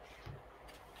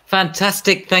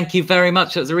 Fantastic. Thank you very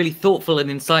much. That was a really thoughtful and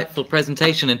insightful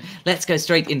presentation. And let's go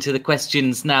straight into the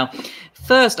questions now.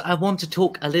 First, I want to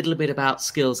talk a little bit about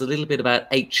skills, a little bit about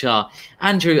HR.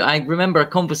 Andrew, I remember a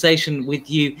conversation with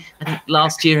you, I think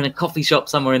last year in a coffee shop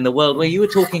somewhere in the world, where you were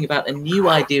talking about a new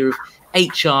idea of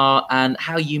HR and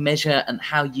how you measure and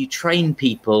how you train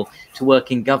people to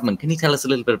work in government. Can you tell us a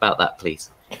little bit about that,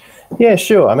 please? Yeah,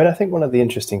 sure. I mean, I think one of the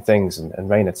interesting things, and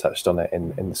Rainer touched on it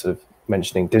in sort of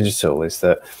mentioning digital, is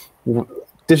that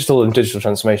digital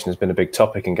transformation has been a big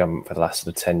topic in government for the last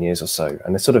sort of 10 years or so.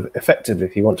 And it's sort of effectively,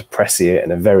 if you want to pressy it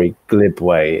in a very glib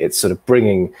way, it's sort of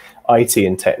bringing IT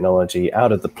and technology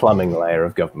out of the plumbing layer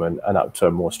of government and up to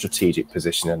a more strategic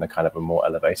position and a kind of a more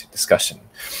elevated discussion.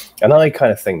 And I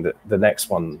kind of think that the next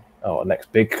one, or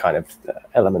next big kind of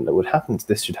element that would happen to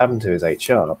this should happen to is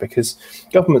HR, because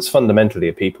government's fundamentally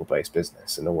a people-based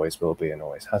business and always will be and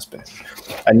always has been.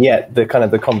 And yet the kind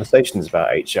of the conversations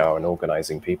about HR and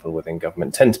organizing people within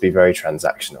government tend to be very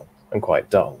transactional and quite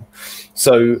dull.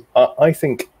 So I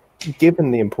think,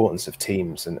 given the importance of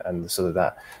teams and sort of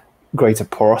that greater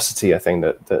porosity, I think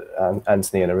that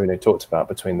Antoni and Arune talked about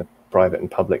between the private and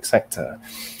public sector,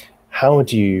 how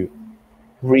would you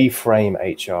reframe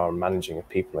HR and managing of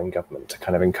people in government to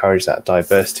kind of encourage that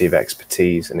diversity of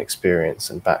expertise and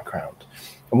experience and background?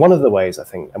 And one of the ways, I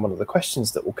think, and one of the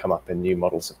questions that will come up in new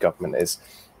models of government is,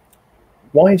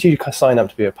 why do you sign up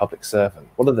to be a public servant?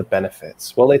 What are the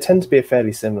benefits? Well, they tend to be a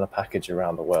fairly similar package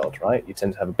around the world, right? You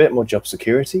tend to have a bit more job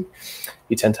security.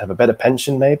 You tend to have a better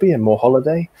pension maybe and more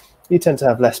holiday. You tend to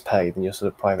have less pay than your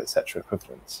sort of private sector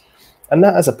equivalents. And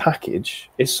that as a package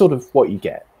is sort of what you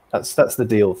get. That's the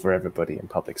deal for everybody in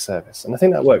public service. And I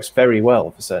think that works very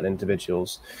well for certain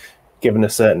individuals, given a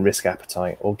certain risk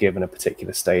appetite or given a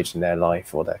particular stage in their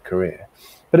life or their career.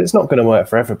 But it's not going to work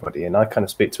for everybody. And I kind of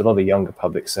speak to a lot of younger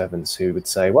public servants who would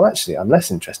say, well, actually, I'm less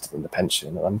interested in the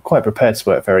pension. I'm quite prepared to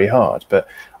work very hard, but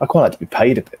I quite like to be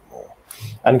paid a bit more.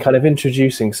 And kind of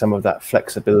introducing some of that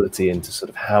flexibility into sort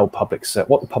of how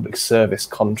what the public service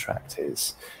contract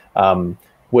is,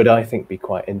 would, I think, be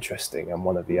quite interesting, and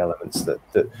one of the elements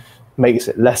that makes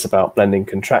it less about blending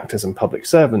contractors and public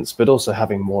servants, but also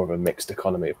having more of a mixed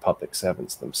economy of public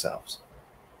servants themselves.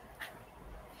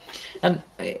 And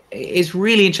it's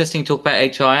really interesting to talk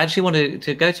about HR. I actually want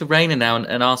to go to Rainer now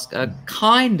and ask a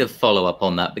kind of follow-up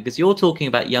on that, because you're talking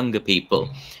about younger people,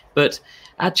 but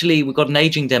actually we've got an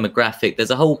aging demographic.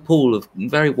 There's a whole pool of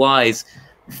very wise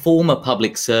former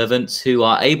public servants who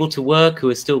are able to work, who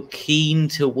are still keen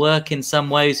to work in some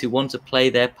ways, who want to play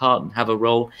their part and have a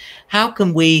role. How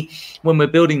can we, when we're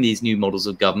building these new models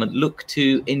of government, look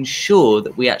to ensure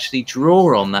that we actually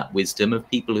draw on that wisdom of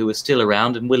people who are still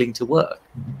around and willing to work?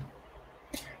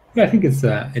 Yeah, I think it's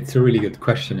a really good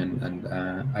question, and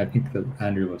I think that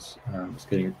Andrew was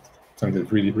getting at something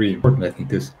that's really, really important. I think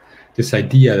this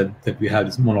idea that we have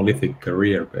this monolithic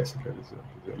career, basically, this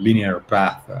linear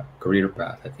path, career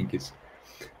path, I think is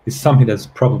something that's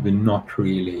probably not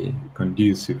really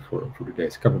conducive for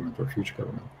today's government or future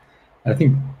government. And I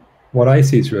think what I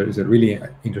see is a really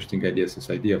interesting idea, is this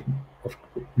idea of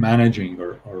managing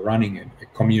or running a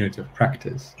community of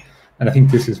practice. And I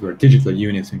think this is where digital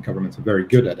units in governments are very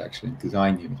good at, actually,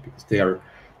 design units, because they're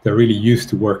really used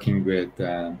to working with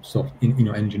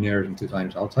engineers and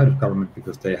designers outside of government,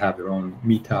 because they have their own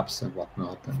meetups and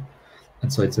whatnot,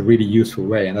 and so it's a really useful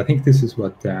way. And I think this is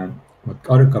what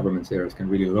other government areas can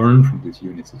really learn from these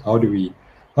units, is how do we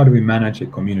manage a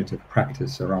community of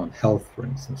practice around health, for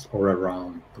instance, or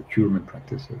around procurement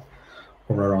practices,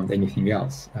 or around anything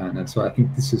else. And so I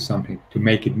think this is something to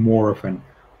make it more of an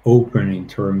open in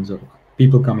terms of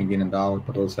people coming in and out,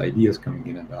 but also ideas coming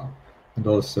in and out. And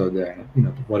also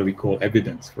what do we call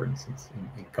evidence, for instance,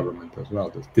 in government as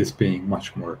well. This being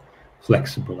much more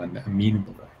flexible and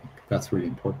amenable, I think that's really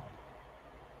important.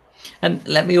 And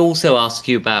let me also ask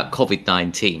you about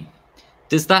COVID-19.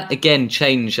 Does that again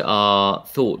change our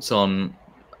thoughts on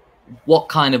what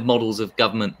kind of models of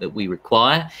government that we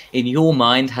require? In your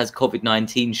mind, has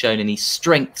COVID-19 shown any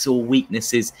strengths or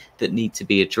weaknesses that need to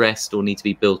be addressed or need to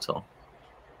be built on?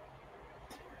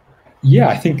 Yeah,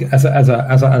 I think as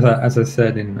I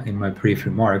said in my brief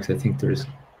remarks, I think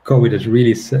COVID has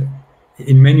really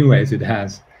in many ways it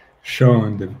has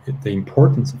shown the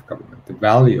importance of government, the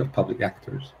value of public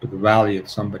actors, but the value of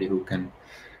somebody who can,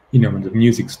 when the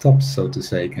music stops, so to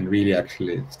say, can really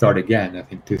actually start again. I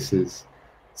think this is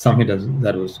something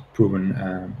that was proven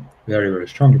very, very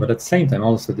strongly. But at the same time,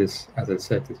 also this, as I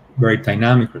said, this very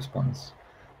dynamic response.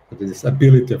 This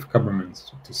ability of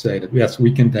governments to say that, yes,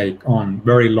 we can take on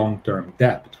very long-term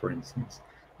debt, for instance,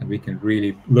 and we can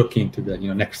really look into the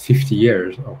next 50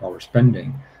 years of our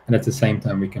spending. And at the same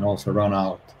time, we can also run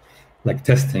out like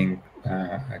testing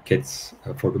kits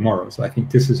for tomorrow. So I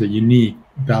think this is a unique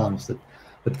balance that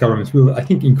governments will, I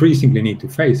think, increasingly need to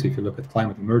face. If you look at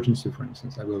climate emergency, for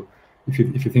instance, if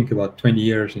you think about 20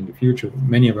 years in the future,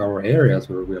 many of our areas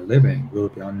where we are living will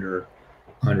be under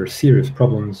serious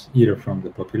problems, either from the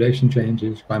population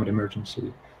changes, climate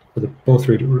emergency, but both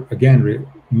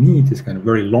need this kind of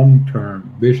very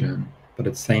long-term vision, but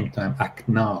at the same time act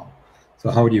now. So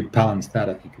how do you balance that?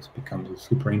 I think becomes a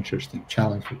super interesting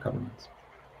challenge for governments.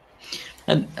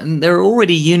 And there are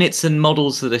already units and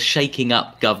models that are shaking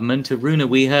up government. Arune,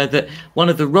 we heard that one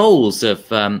of the roles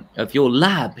of your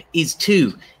lab is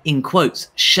to, in quotes,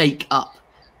 shake up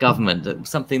government,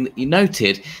 something that you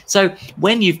noted. So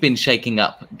when you've been shaking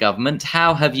up government,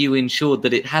 how have you ensured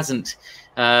that it hasn't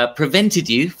prevented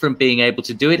you from being able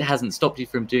to do it, hasn't stopped you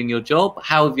from doing your job?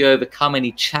 How have you overcome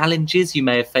any challenges you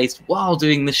may have faced while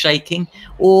doing the shaking?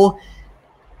 Or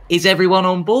is everyone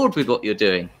on board with what you're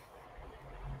doing?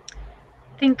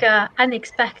 I think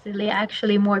unexpectedly,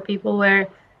 actually, more people were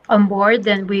on board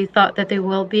than we thought that they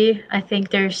will be. I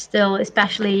think there's still,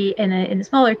 especially in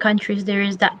smaller countries, there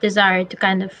is that desire to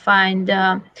kind of find,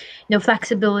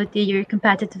 flexibility, your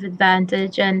competitive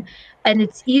advantage, and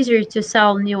it's easier to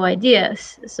sell new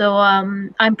ideas. So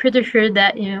I'm pretty sure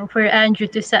that for Andrew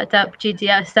to set up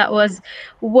GTS, that was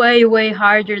way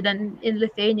harder than in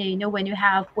Lithuania. When you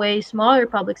have way smaller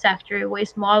public sector, way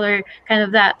smaller kind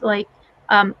of that like.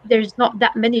 There's not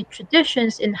that many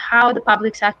traditions in how the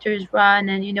public sector is run,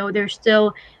 and there's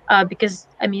still because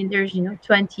there's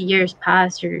 20 years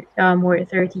past or more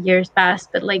 30 years past,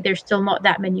 but like there's still not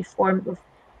that many forms of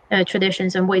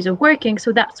traditions and ways of working.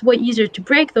 So that's way easier to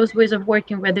break those ways of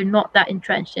working where they're not that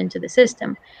entrenched into the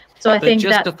system. So I think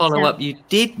just to follow up, you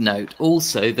did note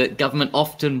also that government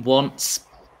often wants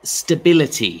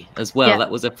stability as well. That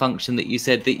was a function that you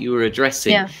said that you were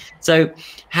addressing. So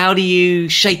how do you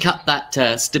shake up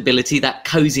that stability, that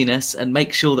coziness, and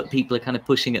make sure that people are kind of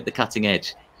pushing at the cutting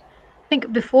edge? I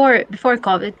think before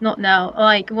COVID, not now,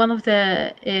 like one of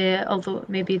the although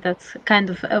maybe that's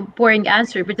kind of a boring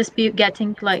answer, but just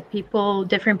getting like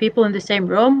different people in the same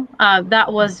room,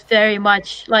 that was very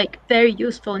much like very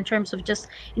useful in terms of just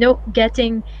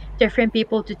getting different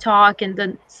people to talk, and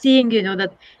then seeing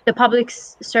that the public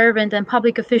servant and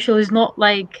public official is not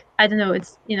like, I don't know,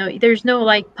 it's there's no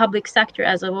like public sector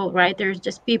as a whole, right? There's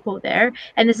just people there,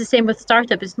 and it's the same with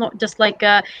startup. It's not just like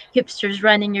hipsters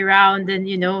running around and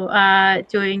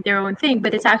doing their own thing,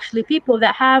 but it's actually people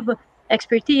that have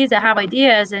expertise, that have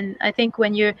ideas. And I think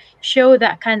when you show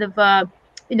that kind of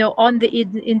on the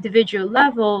individual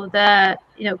level, that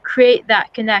create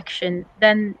that connection,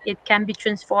 then it can be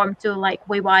transformed to like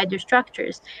way wider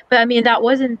structures. But that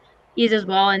wasn't easy as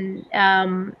well,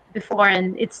 and before,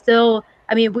 and it's still.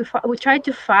 We tried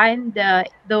to find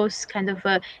those kind of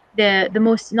the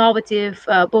most innovative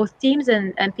both teams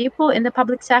and people in the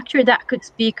public sector that could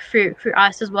speak for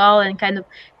us as well, and kind of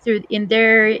in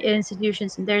their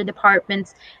institutions, in their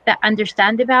departments, that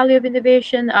understand the value of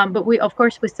innovation. But we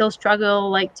still struggle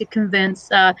like to convince,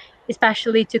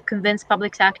 especially to convince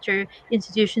public sector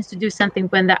institutions to do something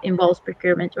when that involves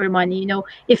procurement or money.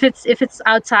 If it's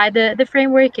outside the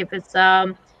framework,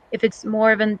 if it's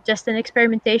more of just an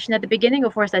experimentation at the beginning,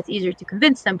 of course, that's easier to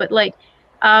convince them. But like,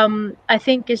 I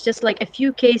think it's just like a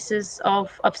few cases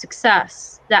of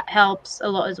success that helps a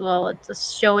lot as well. It's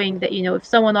just showing that, if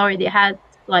someone already had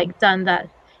like done that,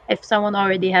 if someone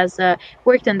already has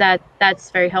worked on that,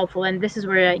 that's very helpful. And this is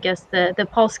where I guess the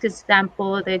Polska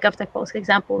example, the GovTech Polska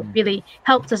example really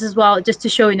helped us as well, just to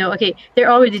show, okay,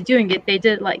 they're already doing it. They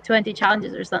did like 20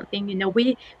 challenges or something.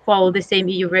 We follow the same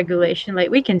EU regulation. Like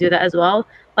we can do that as well.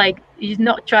 Like you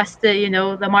not trust the,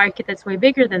 the market that's way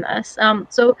bigger than us.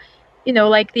 So,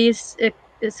 like these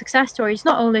success stories,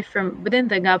 not only from within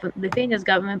the Lithuania's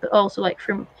government, but also like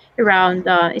from around,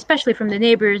 especially from the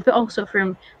neighbors, but also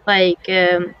from like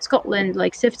Scotland,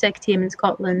 like GovTech team in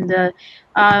Scotland,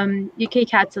 UK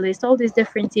Catalyst, all these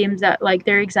different teams that like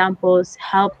their examples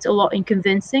helped a lot in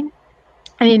convincing.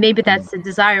 I mean, maybe that's the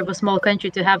desire of a small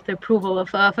country to have the approval of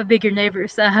a bigger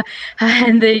neighbors,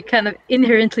 and they kind of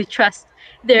inherently trust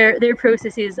their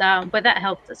processes. But that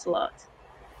helped us a lot.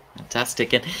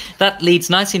 Fantastic, and that leads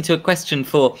nicely into a question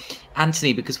for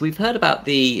Antoni, because we've heard about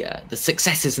the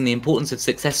successes and the importance of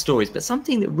success stories, but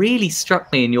something that really struck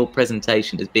me in your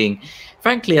presentation as being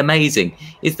frankly amazing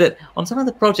is that on some of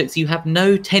the projects you have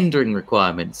no tendering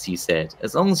requirements. You said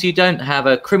as long as you don't have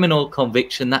a criminal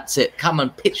conviction, that's it, come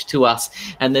and pitch to us,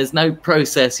 and there's no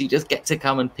process, you just get to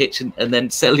come and pitch and then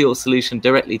sell your solution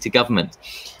directly to government.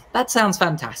 That sounds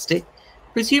fantastic.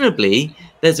 Presumably,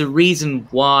 there's a reason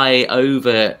why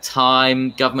over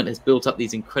time government has built up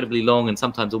these incredibly long and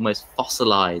sometimes almost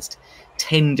fossilized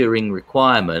tendering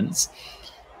requirements.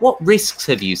 What risks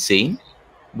have you seen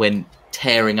when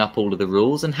tearing up all of the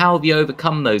rules, and how have you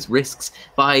overcome those risks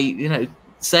by, you know,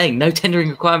 saying no tendering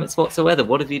requirements whatsoever?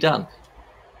 What have you done?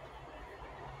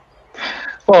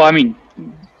 Well, I mean,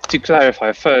 to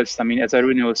clarify first, I mean, as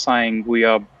Arune was saying, we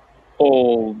are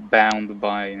all bound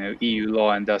by, you know, EU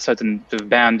law, and there are certain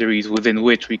boundaries within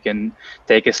which we can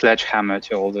take a sledgehammer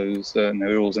to all those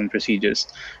rules and procedures.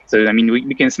 So I mean,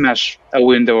 we can smash a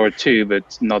window or two,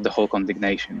 but not the whole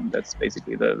condemnation. That's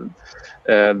basically the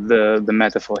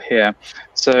metaphor here.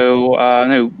 So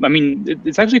no, I mean,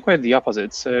 it's actually quite the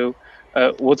opposite. So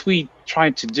what we try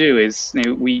to do is, you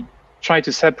know, we try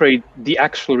to separate the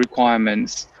actual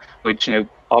requirements, which, you know,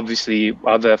 obviously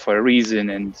are there for a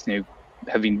reason, and, you know,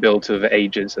 have been built over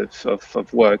ages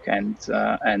of work, and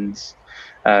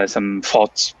some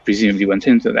thoughts presumably went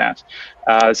into that.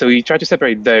 So we tried to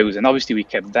separate those, and obviously we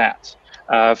kept that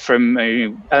from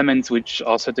elements which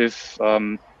are sort of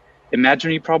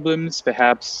imaginary problems,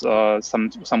 perhaps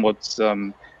somewhat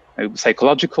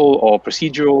psychological or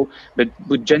procedural, but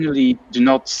would generally do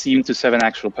not seem to serve an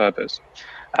actual purpose.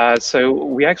 So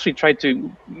we actually tried to,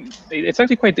 it's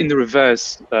actually quite in the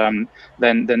reverse than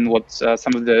what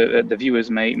some of the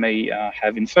viewers may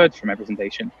have inferred from my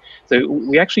presentation. So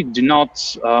we actually do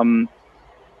not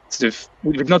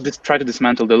we did not try to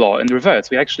dismantle the law. In the reverse,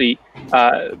 we actually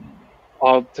are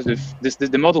sort of,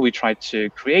 the model we tried to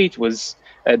create was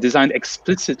designed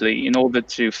explicitly in order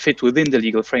to fit within the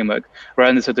legal framework,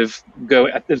 rather than sort of go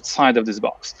at the side of this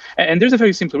box. And there's a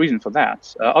very simple reason for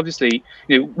that. Obviously,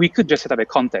 you know, we could just set up a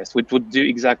contest which would do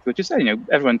exactly what you said. You know,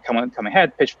 everyone come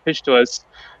ahead, pitch to us.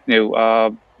 You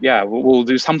know, yeah, we'll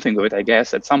do something with it, I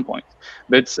guess, at some point.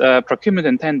 But procurement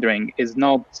and tendering is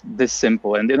not this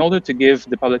simple. And in order to give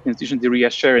the public institution the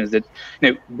reassurance that,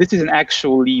 you know, this is an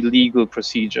actually legal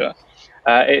procedure,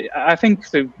 I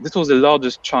think this was the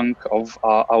largest chunk of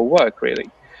our work, really,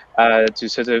 to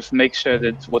sort of make sure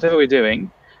that whatever we're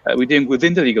doing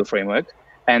within the legal framework,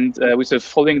 and we're sort of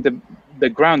following the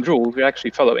ground rules we're actually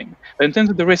following. But in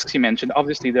terms of the risks you mentioned,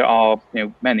 obviously there are, you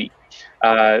know, many.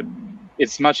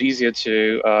 It's much easier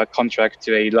to contract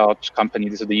to a large company,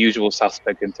 this is the usual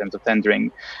suspect in terms of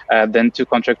tendering, than to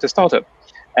contract a startup.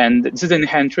 And this is an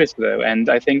inherent risk, though. And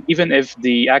I think even if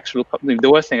the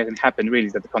worst thing that can happen really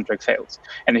is that the contract fails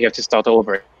and you have to start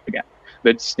over again.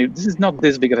 But, you know, this is not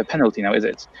this big of a penalty now, is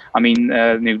it? I mean,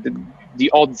 you know, the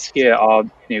odds here are,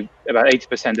 you know, about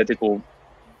 80% that it will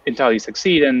entirely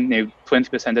succeed, and, you know,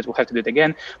 20% that we'll have to do it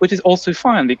again, which is also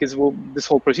fine, because this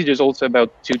whole procedure is also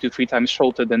about 2 to 3 times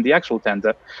shorter than the actual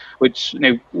tender, which, you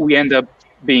know, we end up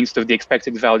being sort of the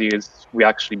expected value is we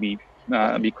actually be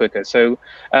quicker. So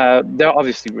there are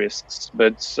obviously risks,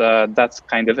 but that's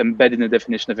kind of embedded in the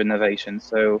definition of innovation.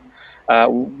 So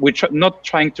we're not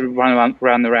trying to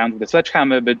run around with a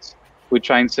sledgehammer, but we're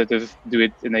trying to sort of do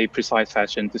it in a precise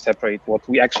fashion to separate what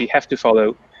we actually have to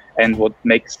follow and what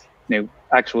makes, you know,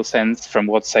 actual sense from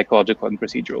what's psychological and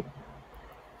procedural.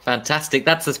 Fantastic,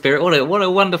 that's the spirit. What a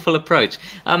wonderful approach.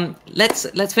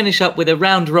 Let's finish up with a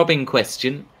round robin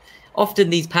question. Often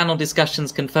these panel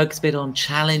discussions can focus a bit on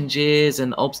challenges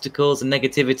and obstacles and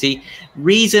negativity,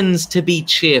 reasons to be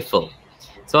cheerful.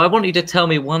 So I want you to tell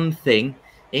me one thing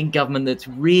in government that's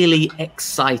really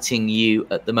exciting you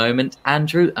at the moment.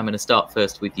 Andrew, I'm going to start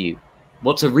first with you.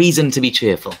 What's a reason to be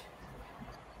cheerful?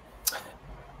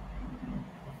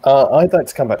 I'd like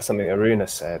to come back to something Arune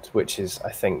said, which is,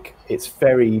 I think it's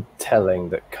very telling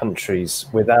that countries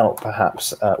without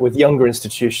perhaps, with younger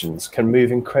institutions, can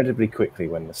move incredibly quickly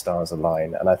when the stars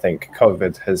align. And I think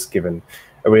COVID has given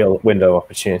a real window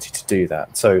opportunity to do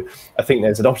that. So I think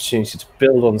there's an opportunity to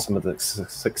build on some of the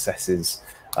successes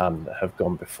that have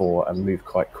gone before and moved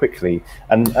quite quickly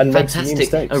and made some new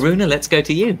mistakes. Arune, let's go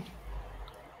to you.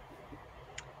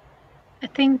 I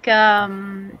think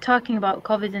talking about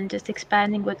COVID and just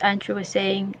expanding what Andrew was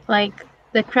saying, like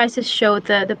the crisis showed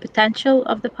the potential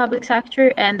of the public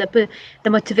sector and the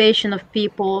motivation of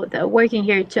people that are working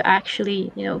here to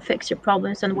actually, you know, fix their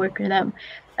problems and work on them.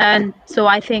 And so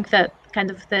I think that kind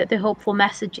of the hopeful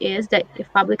message is that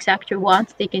if public sector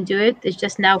wants, they can do it. It's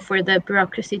just now for the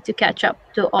bureaucracy to catch up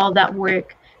to all that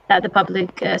work that the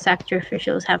public sector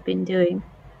officials have been doing.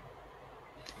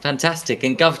 Fantastic.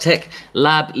 And GovTech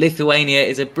Lab Lithuania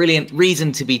is a brilliant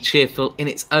reason to be cheerful in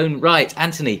its own right.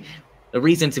 Antoni, a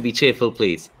reason to be cheerful,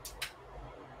 please.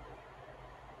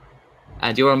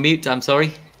 And you're on mute, I'm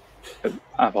sorry.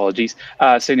 Apologies.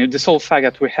 So, you know, this whole fact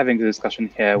that we're having the discussion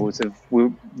here,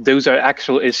 those are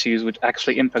actual issues which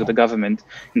actually impact the government,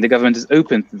 and the government is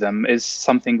open to them, is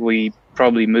something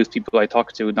probably most people I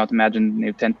talk to would not imagine, you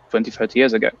know, 10, 20, 30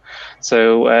 years ago.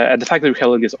 So the fact that we're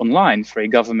holding this online for a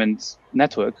government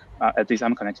network, at least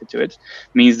I'm connected to it,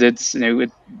 means that, you know,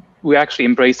 we're actually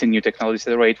embracing new technologies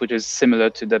at a rate which is similar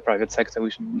to the private sector.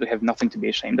 We have nothing to be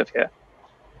ashamed of here.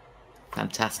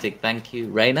 Fantastic. Thank you.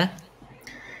 Rainer?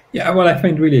 Yeah, what I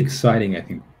find really exciting, I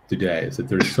think, today is that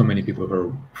there are so many people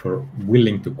who are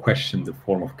willing to question the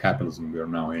form of capitalism we are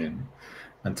now in,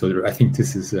 and so I think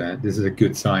this is a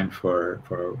good sign for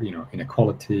you know,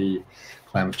 inequality,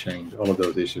 climate change, all of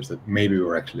those issues, that maybe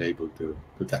we're actually able to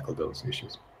tackle those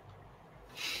issues.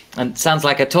 And sounds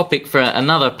like a topic for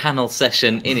another panel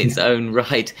session in its own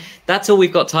right. That's all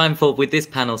we've got time for with this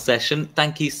panel session.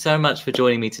 Thank you so much for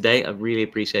joining me today. I really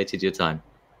appreciated your time.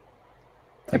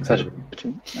 Thanks for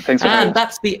and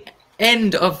that's the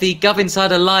end of the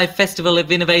GovInsider Live Festival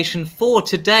of Innovation for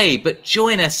today. But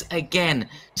join us again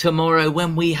tomorrow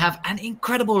when we have an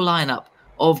incredible lineup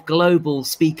of global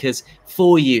speakers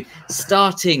for you,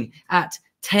 starting at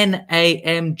 10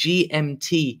 a.m.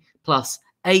 GMT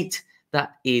 +8.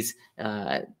 That is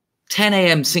 10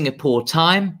 a.m. Singapore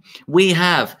time. We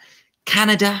have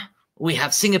Canada. We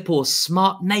have Singapore's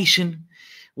Smart Nation.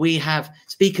 We have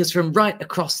speakers from right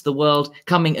across the world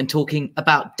coming and talking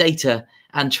about data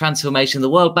and transformation. The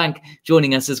World Bank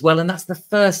joining us as well. And that's the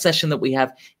first session that we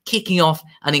have, kicking off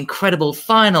an incredible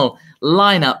final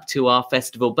lineup to our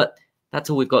festival. But that's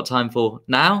all we've got time for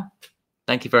now.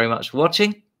 Thank you very much for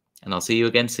watching, and I'll see you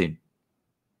again soon.